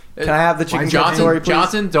I have the chicken cacciatore, Johnson, please?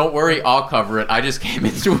 Johnson, don't worry, I'll cover it. I just came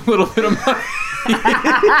into a little bit of money.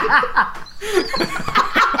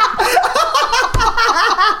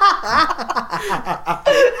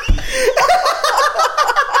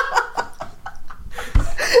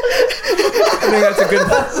 I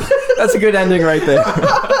think that's a good ending right there.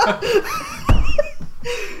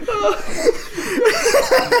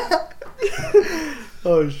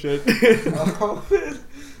 Oh shit.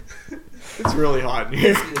 It's really hot in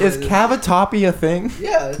here. Is cavatappi a thing?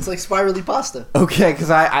 yeah, it's like spirally pasta. Okay, because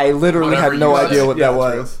I literally Whatever had no you idea said. what Yeah, that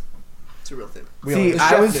it's was. It's a real thing. See, The I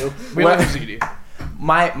chef was knew. We what- love ziti.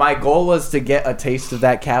 my goal was to get a taste of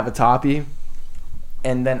that cavatappi,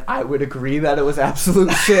 and then I would agree that it was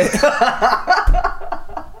absolute shit.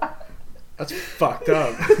 That's fucked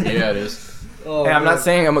up. Yeah, it is. Oh, And I'm not man.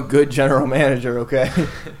 saying I'm a good general manager, okay?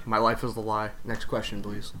 My life is the lie. Next question,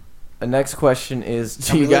 please. The next question is,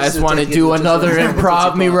 do I mean, you guys let's want to take it do to just another a-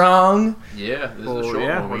 improv me wrong? Yeah, this is Oh, a short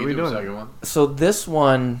yeah, one. what We are we can do a doing? second one. So this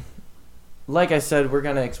one, like I said, we're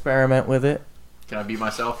going to experiment with it. Can I beat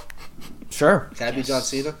myself? Sure. Can I be John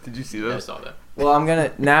Cena? Did you see Yeah, I this? saw that. Well, I'm going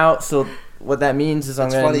to now, so what that means is I'm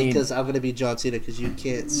It's going to funny need, because I'm gonna be John Cena because you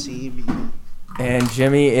can't see me. and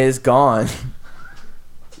Jimmy is gone.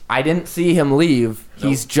 I didn't see him leave.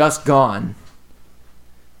 He's just gone.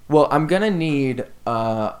 Well, I'm going to need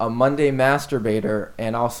a Monday masturbator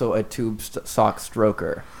and also a tube sock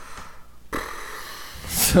stroker.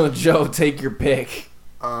 So, Joe, take your pick.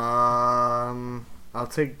 I'll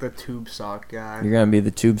take the tube sock guy. You're going to be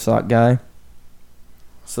the tube sock guy.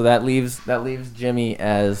 So that leaves Jimmy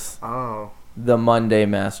as Oh. the Monday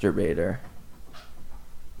masturbator.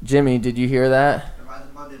 Jimmy, did you hear that? Am I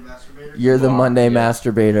the Monday masturbator? You're the You are, Monday yeah.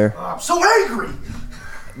 masturbator. I'm so angry.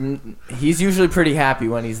 He's usually pretty happy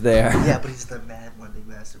when he's there. Yeah, but he's the mad Monday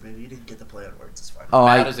masturbator. You didn't get the play on words. It's fine. Oh,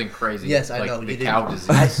 That I isn't crazy. Yes, I like know, the you cow didn't.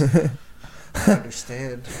 disease. I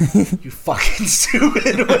understand. You fucking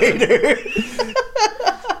stupid waiter.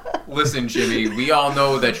 Listen, Jimmy, we all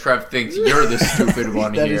know that Trev thinks you're the stupid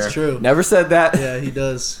one That here. is true. never said that. Yeah, he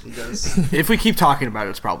does. He does. That's If we keep talking about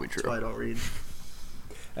it, it's probably why true. I don't read.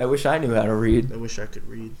 I wish I knew how to read. I wish I could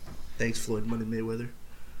read. Thanks, Floyd Money Mayweather.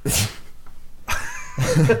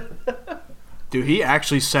 Dude, he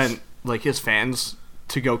actually sent like his fans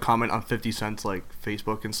to go comment on 50 Cent's like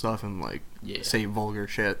Facebook and stuff and like Yeah. say vulgar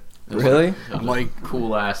shit. Really? I'm Like- like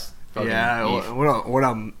cool ass. Yeah, what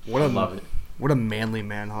I love a it. what a manly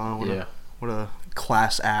man, huh? Yeah. What a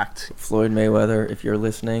class act. Floyd Mayweather, if you're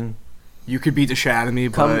listening, You could beat the shit out of me,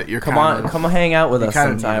 but you're come kind on, of, come hang out with you us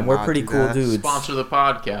kinda need sometime. to We're not pretty do cool that. dudes. Sponsor the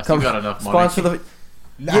podcast. Come you got enough money. sponsor the.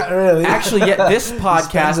 Not really. Actually, yeah, this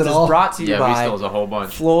podcast it is all. brought to you Yeah, we by still has a whole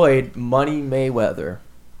bunch. Floyd Money Mayweather.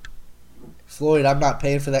 Floyd, I'm not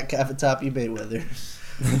paying for that cavatappi Mayweather.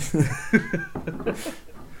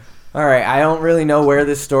 All right, I don't really know where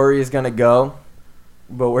this story is gonna go,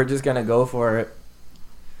 but we're just gonna go for it.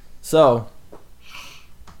 So,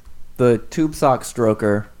 the tube sock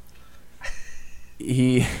stroker,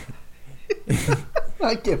 he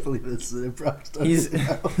I can't believe this is an improv story. he's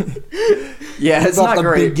now. yeah, it's I thought not the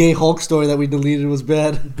great. big gay Hulk story that we deleted was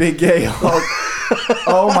bad. Big gay Hulk.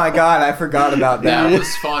 Oh my god, I forgot about That that.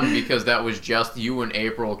 was fun because that was just you and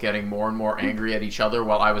April getting more and more angry at each other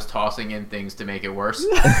while I was tossing in things to make it worse.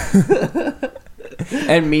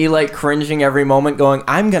 And me like cringing every moment, going,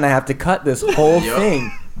 "I'm gonna have to cut this whole Yup.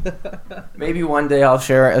 thing." Maybe one day I'll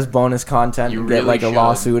share it as bonus content You and get really like a should.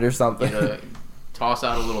 lawsuit or something. Toss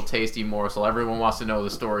out a little tasty morsel. Everyone wants to know the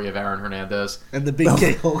story of Aaron Hernandez And the big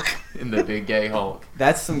gay Hulk. in the Big Gay Hulk.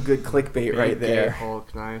 That's some good clickbait right Big gay there.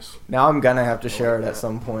 Hulk, nice. Now I'm gonna have to share it at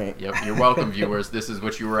some point. Yep, you're welcome, viewers. This is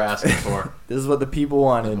what you were asking for. This is what the people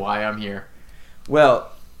And wanted. why I'm here.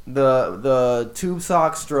 Well, the tube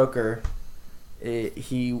sock stroker,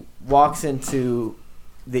 he walks into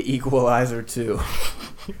the Equalizer 2.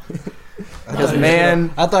 Because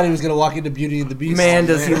I thought he was gonna walk into Beauty and the Beast. Man,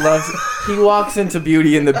 does he love? He walks into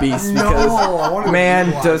Beauty and the Beast because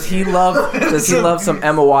man, does he love some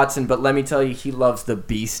Emma Watson? But let me tell you, he loves the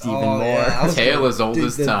Beast even more. Yeah, Tale as old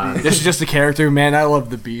as time. This is just a character, man. I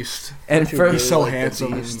love the Beast. And for He's so like the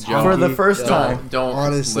handsome. Beast. for the first time, Don't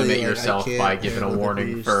Honestly, limit like, I yourself can't by giving a handle the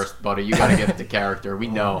warning Beast. first, buddy. You gotta get into character. We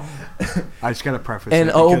know. I just gotta preface And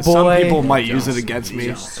it oh because some boy- people might use it against me.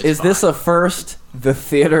 It's is this fine. a first? The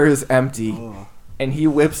theater is empty, Oh. and he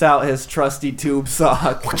whips out his trusty tube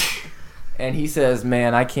sock, and he says,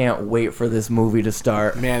 "Man, I can't wait for this movie to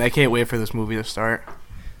start." Man, I can't wait for this movie to start.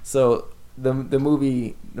 So the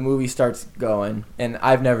movie starts going, and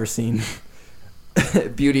I've never seen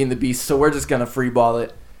Beauty and the Beast, so we're just gonna freeball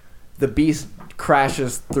it. The Beast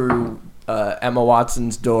crashes through Emma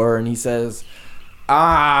Watson's door, and he says,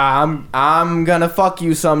 I'm gonna fuck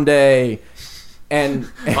you someday."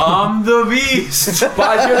 And I'm the Beast.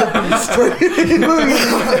 but you're the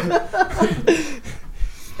Beast.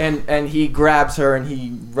 and he grabs her and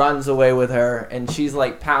he runs away with her, and she's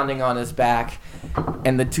like pounding on his back,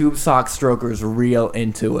 and the tube sock stroker's real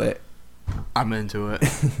into it. I'm into it.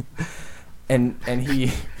 And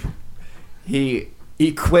he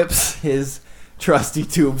equips his trusty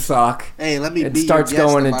tube sock Hey, let me and be starts your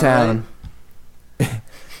guest, going am to I town.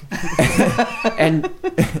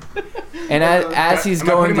 and as he's Am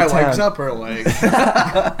I going putting to my legs town, up or like?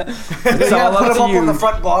 it's all put up him to up on the you.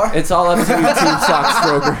 front bar. It's all up to you, tube sock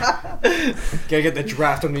stroker. Gotta get the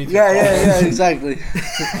draft on me. Yeah, exactly.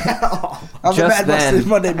 I'm Just the Mad then,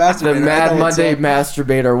 Monday Masturbator. The I Mad know what's Monday up.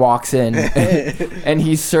 masturbator walks in, and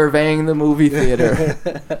he's surveying the movie theater,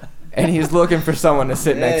 and he's looking for someone to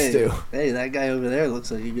sit next to. Hey, that guy over there looks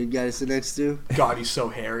like a good guy to sit next to. God, he's so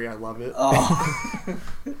hairy. I love it. Oh.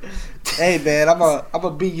 Hey, man, I'm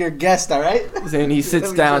a be your guest, all right? And he sits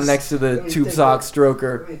Let me down just- next to the let me tube take sock a-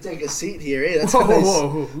 stroker. Let me take a seat here. Hey, that's Whoa, a nice,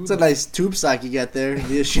 whoa. that's a nice tube sock you got there.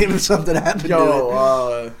 Be ashamed if something happened to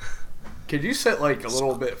Yo, could you sit like a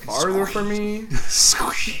little bit farther for me,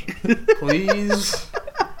 it. please?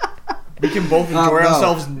 We can both enjoy No.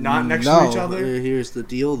 ourselves not next to each other. Here's the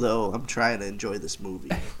deal, though. I'm trying to enjoy this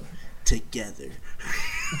movie together.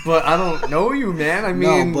 But I don't know you, man. I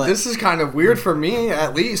No, mean, but- this is kind of weird for me,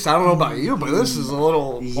 at least. I don't know about you, but this is a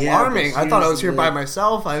little Yeah, alarming. but I thought I here's was here the- by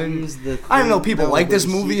myself. I here's the didn't know thing. people No, like this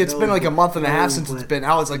but movie. he- It's no, been like a but- month and a half no, since it's but- been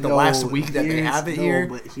out. It's like the No, last week that they here's- have it no, here.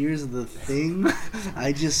 But here's the thing.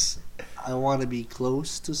 I want to be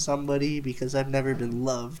close to somebody because I've never been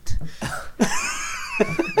loved.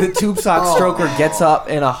 The tube sock stroker gets up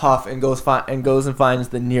in a huff and goes and finds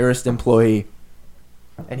the nearest employee,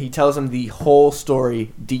 and he tells him the whole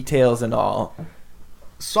story, details and all.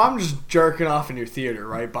 So I'm just jerking off in your theater,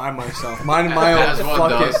 right, by myself, minding my own As one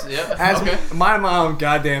does. fucking, Yep. as Okay. minding my own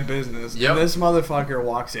goddamn business. Yep. And this motherfucker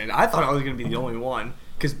walks in. I thought I was gonna be the only one,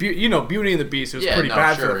 because Beauty and the Beast was Yeah, pretty no,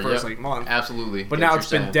 bad sure, for the first yep. like month. Absolutely. But Get now what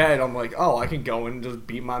it's you're been saying. dead. I'm like, oh, I can go and just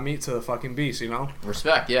beat my meat to the fucking beast, you know,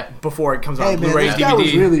 Respect, yeah. before it comes Hey out on man, Blu-ray, this guy was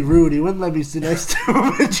DVD. really rude. He wouldn't let me sit next to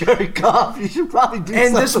him and jerk off. You should probably do And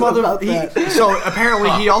something this mother, about that. so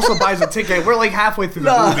apparently he also buys a ticket. We're like halfway through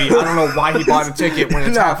the No. movie. I don't know why he bought a ticket when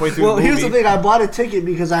it's No, halfway through well, the movie. here's the thing. I bought a ticket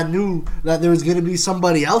because I knew that there was going to be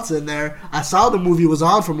somebody else in there. I saw the movie was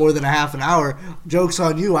on for more than a half an hour. Joke's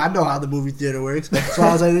on you. I know how the movie theater works.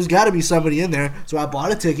 So I was like, there's got to be somebody in there. So I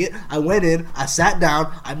bought a ticket. I went in. I sat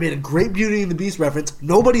down. I made a great Beauty and the Beast reference.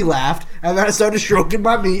 Nobody laughed. And then I started stroking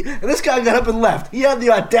my meat. And this guy got up and left. He had the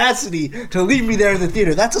audacity to leave me there in the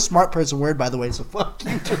theater. That's a smart person word, by the way. So fuck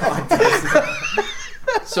you, John.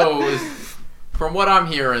 So, from what I'm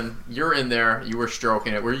hearing, you're in there, you were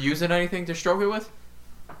stroking it. Were you using anything to stroke it with?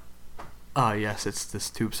 Yes, it's this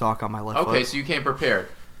tube sock on my left Okay, foot. so you came prepared.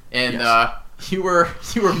 And Yes. you were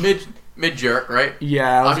mid jerk, right?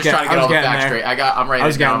 Yeah, I'm just trying to get all the facts straight. I'm writing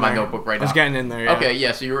it down in my there. notebook right I was now. getting in there. Yeah. Okay,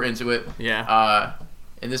 yeah, so you were into it. Yeah.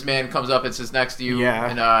 And this man comes up and sits next to you Yeah.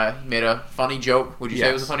 and he made a funny joke. Would you say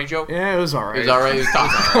it was a Yes. funny joke? Yeah, it was alright. It was alright. It was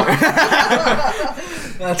topical.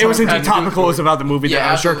 It wasn't too And- topical. It was about the movie that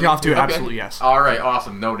I was jerking off to. Okay. Absolutely, yes. All right,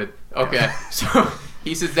 awesome, noted. Okay, so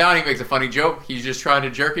he sits down, he makes a funny joke. He's just trying to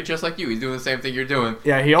jerk it just like you. He's doing the same thing you're doing.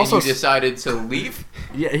 Yeah, he also And you decided to leave.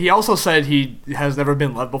 Yeah, he also said he has never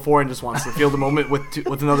been loved before and just wants to feel the moment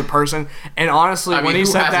with another person. And honestly, I mean, when he who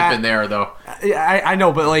said hasn't that, been there though? I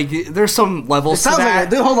know, but like, there's some levels It sounds to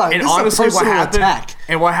that. like hold on. And This honestly, is a what personal happened? attack.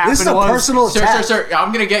 And what happened This is a was, personal attack. Sir,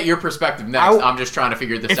 I'm gonna get your perspective next. I'm just trying to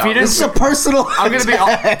figure this out. This is a personal I'm gonna be.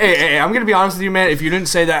 attack. Hey, I'm gonna be honest with you, man. If you didn't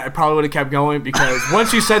say that, I probably would have kept going because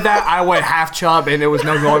once you said that, I went half chub and there was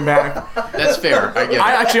no going back. That's fair. I get it.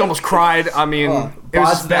 I actually almost cried. I mean, it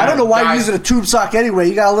was I bad. I don't know why Guys. you're using a tube sock anyway.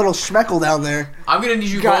 You got a little schmeckle down there. I'm gonna need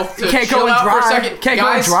you Guys, both you to can't chill go in out for a dry. second. Can't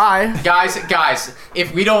go in dry. Guys,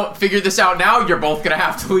 if we don't figure this out now, you're both gonna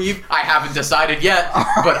have to leave. I haven't decided yet,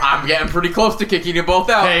 but I'm getting pretty close to kicking you both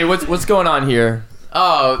out. Hey, what's going on here?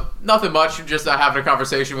 Nothing much. Just having a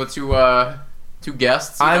conversation with two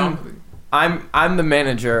guests. you know? I'm the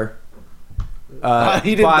manager.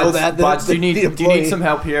 He didn't know that. Bods, do you The need employee. some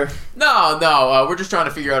help here? No. We're just trying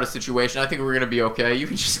to figure out a situation. I think we're gonna be okay. You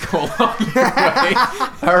can just go along your way.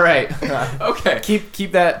 All right. Okay.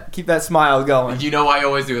 keep that smile going. You know I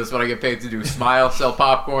always do this. What I get paid to do: smile, sell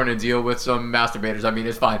popcorn, and deal with some masturbators. I mean,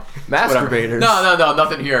 it's fine. Whatever. Masturbators? No,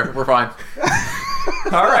 nothing here. We're fine.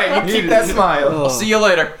 All right, you keep that smile. Oh. I'll see you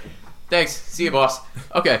later. Thanks. See you, boss.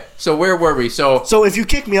 Okay, so where were we? So So if you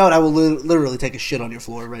kick me out, I will literally take a shit on your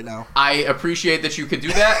floor right now. I appreciate that you could do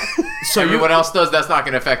that. So Everyone else does. That's not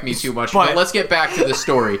going to affect me too much. But But- let's get back to the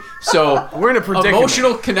story. So We're in a predicament.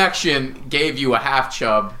 emotional connection gave you a half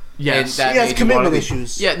chub. Yes. and that He has made you wanna commitment leave.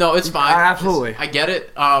 issues. Yeah, no, it's fine. Absolutely. I get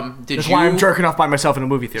it. Did That's you? why I'm jerking off by myself in a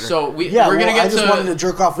movie theater. So Yeah, we're gonna I get just wanted to to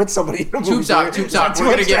jerk off with somebody. In a movie Tube Sock. theater. Tube Sock. Not too We're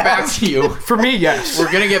gonna much get back ask. to you. for me, yes.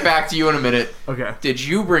 We're gonna get back to you in a minute. Okay. Did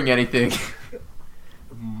you bring anything?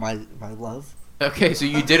 My love. Okay, so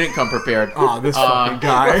you didn't come prepared. Oh, this fucking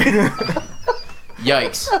guy.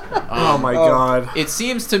 Yikes. Oh my god. It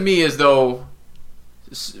seems to me as though,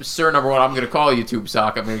 sir, number one, I'm going to call you Tube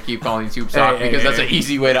Sock. I'm going to keep calling you Tube Sock Hey, because hey, that's hey. an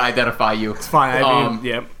easy way to identify you. It's fine. I Um,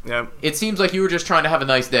 mean, yep. It seems like you were just trying to have a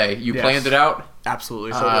nice day. You Yes. planned it out.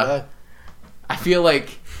 Absolutely. So did I. I feel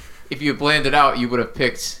like if you had planned it out, you would have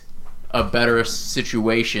picked a better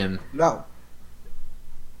situation. No.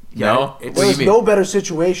 No? it's- What do you There's mean? no better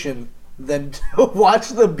situation than to watch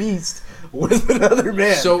The Beast with another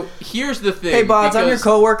man. So here's the thing. Hey, Bods, I'm your because-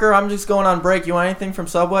 coworker. I'm just going on break. You want anything from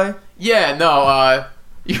Subway? Yeah, no,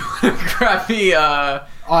 you want to grab me,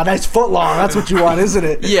 Oh, nice foot long. That's what you want, isn't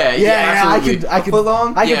it? Yeah, absolutely. I can Foot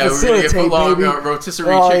long? I can yeah, we're going to get facilitate, foot long baby.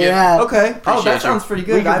 rotisserie Oh, chicken. yeah. Okay. Oh, Appreciate that you. sounds pretty We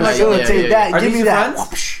good. can I might facilitate yeah. that. Are Give these me your that. friends?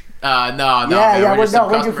 Whoopsh. No, Yeah, man, we're just some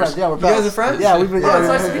good friends. customers. Yeah, we're You guys pals. are friends? Yeah, we've been. Oh, Yeah, it's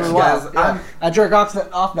nice to meet we're you well. guys. Yeah. I jerk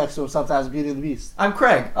off next to him sometimes. Beauty and the Beast. I'm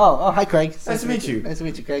Craig. Oh, hi, Craig. Nice to meet you. Nice to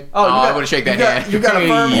meet you, Craig. Oh, I wanna shake that hand. You got a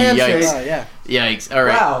firm handshake. Yikes. Oh, yeah. Yikes. All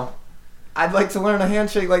right. Wow. I'd like to learn a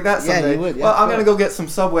handshake like that Yeah, someday. you would, yeah, well, I'm sure. gonna go get some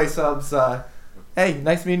Subway subs. Hey,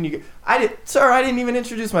 nice meeting you. Sir, I didn't even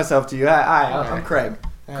introduce myself to you. I'm Craig.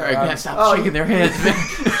 Craig, man, stop Oh, shaking their hands,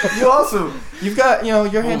 man. You've got,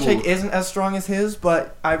 your handshake isn't as strong as his,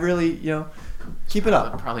 but I really, keep it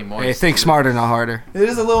up. Probably more. Hey, think smarter, not harder. It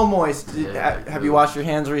is a little moist. Yeah. Have you washed your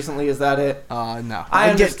hands recently? Is that it? No. I I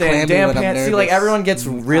get understand. clammy Damn when I'm hands. See, like nervous. everyone gets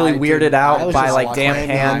really I weirded did- I out was by just like damn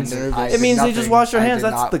clammy, hands. nervous. I It did means you just nothing. wash your I hands.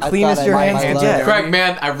 did That's not- the I cleanest thought your I hands might can love get. it. Craig,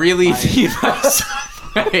 man, I really need my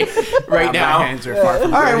right My now. hands are far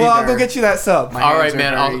from All right, dirty. well, I'll go They're- get you that sub. my All hands right,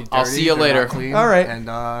 man, are very I'll see dirty, you they're later. not clean, All right. And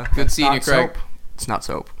Good it's seeing you, not Craig. soap. It's not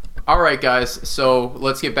soap. All right, guys. So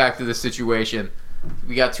let's get back to the situation.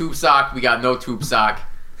 We got Tube Sock. We got no Tube Sock.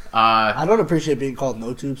 I don't appreciate being called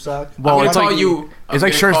no tube sock. I'm Well, gonna it's call like- you. it's I'm like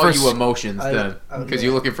gonna shirts call versus- you emotions I- then, I- because yeah.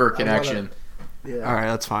 you're looking for a I wanna- connection. Yeah. All right,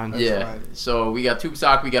 that's fine. Yeah. fine. So we got Tube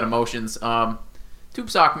Sock. We got emotions. Tube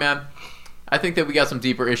Sock, man. I think that we got some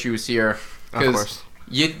deeper issues here. Of course.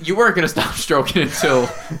 You weren't gonna stop stroking until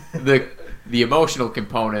the emotional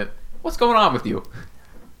component. What's going on with you?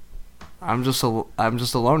 I'm just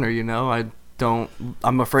a loner, you know.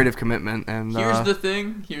 I'm afraid of commitment, and Here's the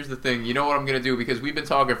thing. You know what I'm gonna do, because we've been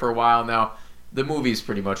talking for a while now. The movie's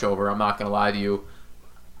pretty much over. I'm not gonna lie to you.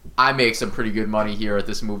 I make some pretty good money here at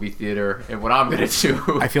this movie theater, and what I'm gonna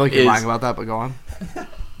do I feel like you're is, lying about that, but go on.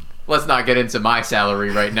 let's not get into my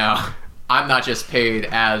salary right now. I'm not just paid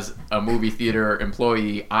as a movie theater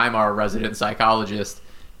employee. I'm our resident psychologist,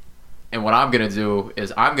 and what I'm gonna do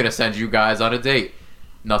is I'm gonna send you guys on a date.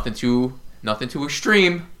 Nothing too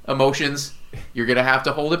extreme emotions. You're gonna have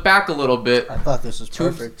to hold it back a little bit. I thought this was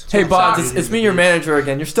Tube- perfect. Hey, Bods, Sock. it's me, your manager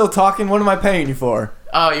again. You're still talking. What am I paying you for?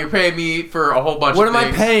 You're paying me for a whole bunch What of am I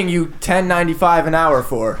things. paying you $10.95 an hour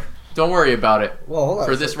for? Don't worry about it. Well, hold on.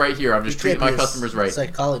 For this right here, I'm just You treating can't my be a customers right.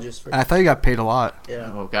 Psychologist. For, I thought you got paid a lot.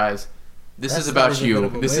 yeah. Oh, guys, this That's is about not even you.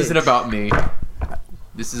 minimum This wage. isn't about me.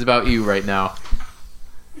 This is about you right now.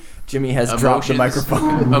 Jimmy has dropped the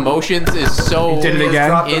microphone. Emotions is so He did it again?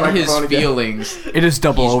 Dropped the in his microphone again. feelings. It is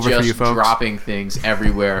double He's over just for you folks. dropping things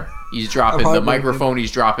everywhere. He's dropping I'm the heartbroken. microphone.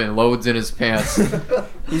 He's dropping loads in his pants.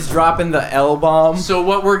 He's dropping the L bomb. So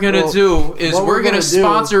what we're gonna do is what we're we're gonna gonna do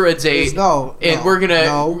sponsor a date, is no, and no, we're gonna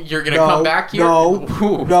no, you're gonna no, come back here. No,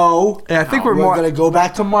 Ooh. no. Yeah, I think We're we're more. gonna go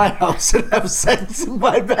back to my house and have sex in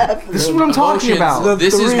my bathroom. This is what I'm talking Emotions. about.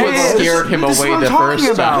 This is Hey, what this- scared him This is away what I'm the talking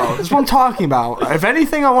first about. time. This is what I'm talking about. If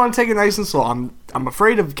anything, I want to take it nice and slow. I'm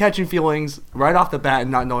afraid of catching feelings right off the bat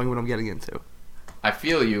and not knowing what I'm getting into. I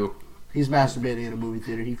feel you. He's masturbating in a movie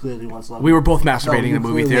theater. He clearly wants love. We were both masturbating in you a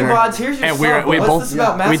movie clearly- Hey, theater. Rods, here's your And sub. we What's both- this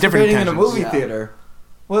about we had different masturbating in a intentions. movie Yeah. theater?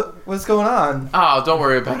 What's going on? Oh, don't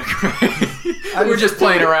worry about it, Craig. We're just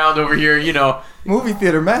playing around over here, you know. Movie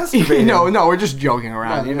theater masturbating. no, we're just joking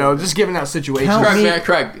around. You know, just giving out situations. Count Craig, me- man,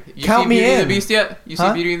 Craig, you count seen me Beauty and in. the Beast yet? You Huh?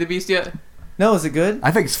 seen Beauty and the Beast yet? No, is it good?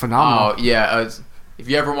 I think it's phenomenal. Oh yeah. If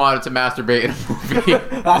you ever wanted to masturbate in a movie,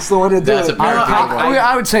 That's the one to do That's it. a very good one.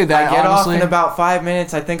 I would say that, I get honestly. off in about 5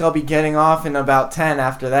 minutes. I think I'll be getting off in about 10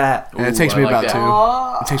 after that. And it Ooh, takes I me like about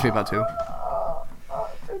that. 2. It takes me about 2.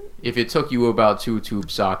 If it took you about 2 tube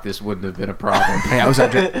sock, this wouldn't have been a problem. Hey, I was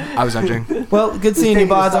edging. Well, good seeing you,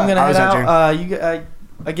 Taking Bods. I'm his gonna time. head I was out.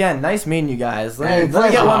 Again, nice meeting you guys. Let Hey, me get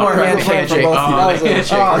pleasure. one more Craig, the handshake from handshake. both Oh, of the you.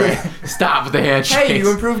 handshake. Oh, Craig. yeah. Stop with the handshake. Hey, you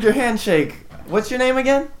improved your handshake. What's your name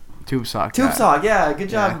again? Tube sock. Tube yeah. Sock. Yeah, good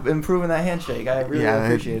job improving that handshake. I really Yeah,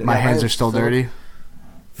 appreciate it. my Yeah, hands mine are still still- dirty.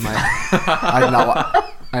 I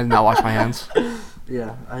did not wash my hands.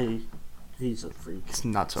 Yeah, he's a freak. It's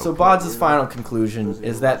not so. So Bods' final conclusion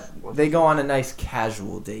is that they go on a nice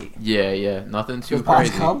casual date. Yeah, nothing too Does Bods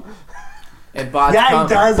crazy. come? And Bods Yeah, he comes,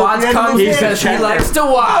 does at the Bods end of comes the because he checker. likes to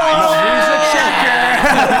watch.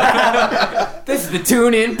 This is the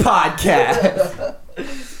Tune In Podcast.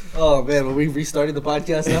 Oh man, are we restarting the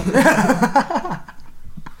podcast now?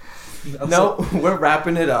 No, we're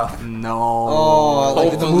wrapping it up. No. Oh,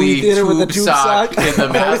 like at the Hopefully, movie theater with the tube tube sock sock.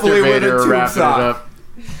 and the Hopefully with a masturbator tube wrapping sock. it up.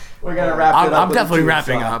 We're gonna wrap it up. I'm with a definitely Tube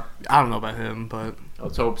wrapping Sock. up. I don't know about him, but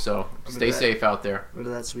Let's hope so. Stay safe out there. Rid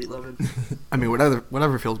of that sweet lemon. I mean,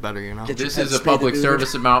 whatever feels better, you know. Get your This pet is a spayed and public neutered.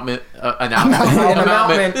 service announcement. An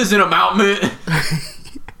announcement. This is an announcement.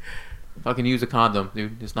 Fucking use a condom,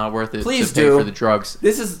 dude. It's not worth it Please to pay do. for the drugs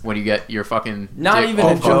This is when you get your fucking Not dick even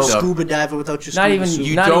all a Don't joke. fucked up. scuba diving without your Not scuba even- suit.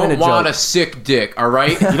 You Not even don't a want joke. a sick dick, all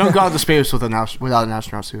right? You don't go out to space without an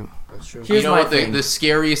astronaut suit. That's true. Here's you know my what thing. the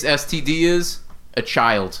scariest STD is? A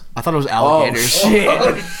child. I thought it was Oh alligators. shit!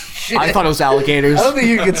 I thought it was alligators. I don't think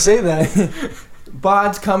you can say that.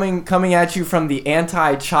 Bods coming at you from the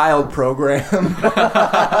anti-child program.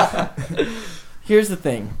 Here's the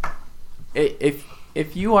thing: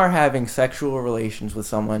 if you are having sexual relations with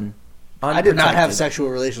someone, I did not have unprotected- sexual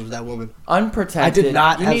relations with that woman. Unprotected. I did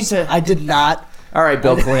not. You have, need to. I did not. All right,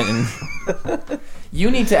 Bill Clinton.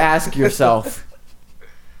 You need to ask yourself: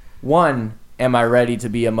 1, am I ready to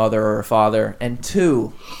be a mother or a father? And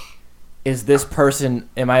 2, is this person?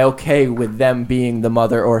 Am I okay with them being the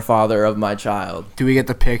mother or father of my child? Do we get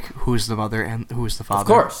to pick who's the mother and who's the father? Of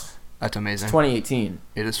course. That's amazing. 2018.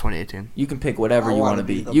 It is 2018. You can pick whatever I you wanna want to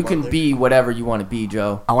be be. the You can mother. be whatever you want to be,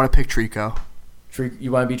 Joe. I want to pick Trico.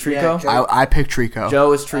 You want to be Trico? Yeah, okay. I picked Trico.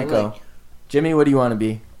 Joe is Trico. like- Jimmy, what do you want to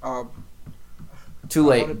be? Too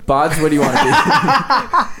late. wanna- Bods, what do you want to be?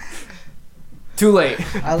 Too late.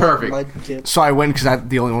 I Perfect. like Mudkip. So I win because I'm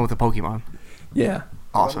the only one with a Pokemon. Yeah.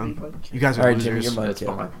 Awesome. Mudkip. You guys are All right, Jimmy, losers. you're That's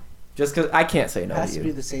Mudkip. fine. Just because I can't say It no has to to be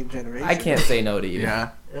you. the same generation. I can't say no to you. Yeah.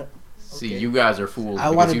 See, Okay. you guys are fools I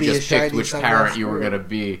because wanna you be a just picked shiny which sunglass parent you were squirrel. gonna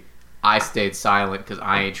be. I stayed silent because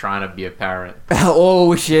I ain't trying to be a parent.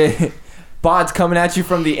 Oh shit. Bods coming at you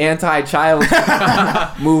from the anti-child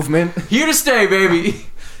movement. Here to stay, baby.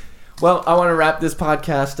 Well, I want to wrap this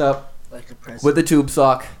podcast up Like a present. with the tube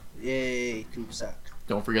sock, Yay, tube sock.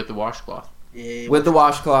 Don't forget the washcloth. Yay. with the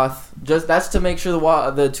washcloth. Just that's to make sure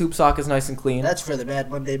the tube sock is nice and clean. That's for the Mad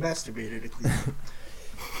Monday masturbator to clean.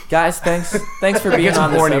 Guys, thanks for being gets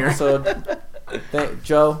on this hornier. episode.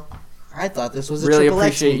 Joe, I thought this was a really Triple X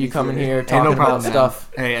appreciate movie you coming theater. here Hey, talking no about problem, man.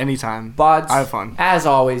 stuff. Hey, anytime. Bods, I have fun. as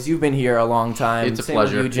always, you've been here a long time. It's a Same with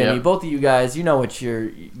pleasure, you, Jimmy. yep. Both of you guys, you know what you're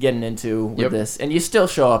getting into with Yep. this, and you still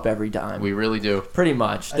show up every time. We really do. Pretty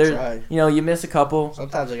much. I There, try. you know, you miss a couple.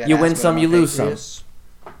 Sometimes I got You win asthma some, in you my lose some. pancreas.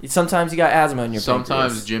 Sometimes you got asthma in your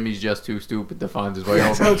Sometimes pancreas. Jimmy's just too stupid to find his way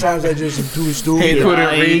home. Sometimes I just am too He stupid.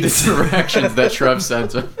 couldn't read the directions that Trev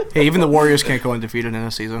sent him. Hey, even the Warriors can't go undefeated in a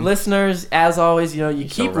season. Listeners, as always, you know, you You're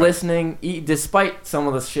so keep right. listening. Despite some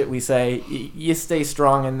of the shit we say, you stay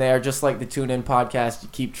strong in there, just like the Tune In podcast. You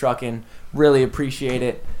keep trucking. Really appreciate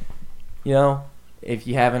it. You know, if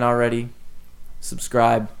you haven't already,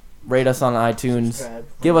 subscribe. Rate us on iTunes. Subscribe.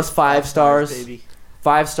 Give us 5 stars. Baby.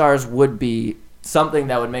 5 stars would be something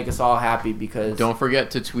that would make us all happy because. Don't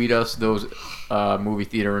forget to tweet us those movie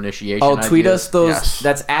theater initiation. Oh, tweet ideas. us those. Yes.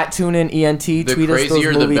 That's at TuneInEnt. The Tweet us those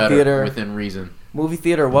crazier, the movie better, theater. within reason. Movie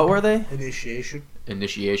theater. What were they? Initiation.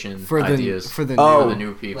 Initiation For the ideas for the Oh. for the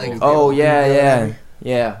new people. Like- Oh yeah.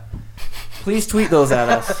 Please tweet those at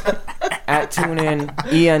us at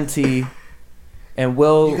TuneInEnt, and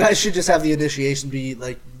we'll. You guys should just have the initiation be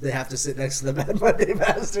like they have to sit next to the Bad Monday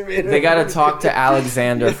masturbator. They got to talk to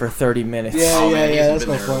Alexander for 30 minutes. Yeah. Oh man, yeah, he's that's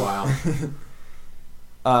been no there a fun.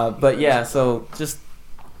 while. But yeah, so just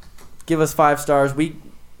give us 5 stars. We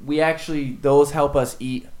actually those help us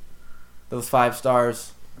eat those 5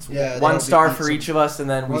 stars. It's Yeah, they 1 help star you eat for some- each of us, and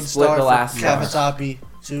then we 1 split star the for last star. Cavatapi.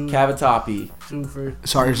 2 Cavatapi. 2 for.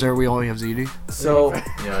 Sorry, sir. We only have ZD. So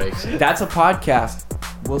Yikes. that's a podcast.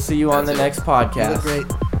 We'll see you on the That's it. next You podcast. look great.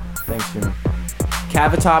 Thanks, Jimmy.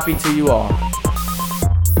 Cavatapi to you all.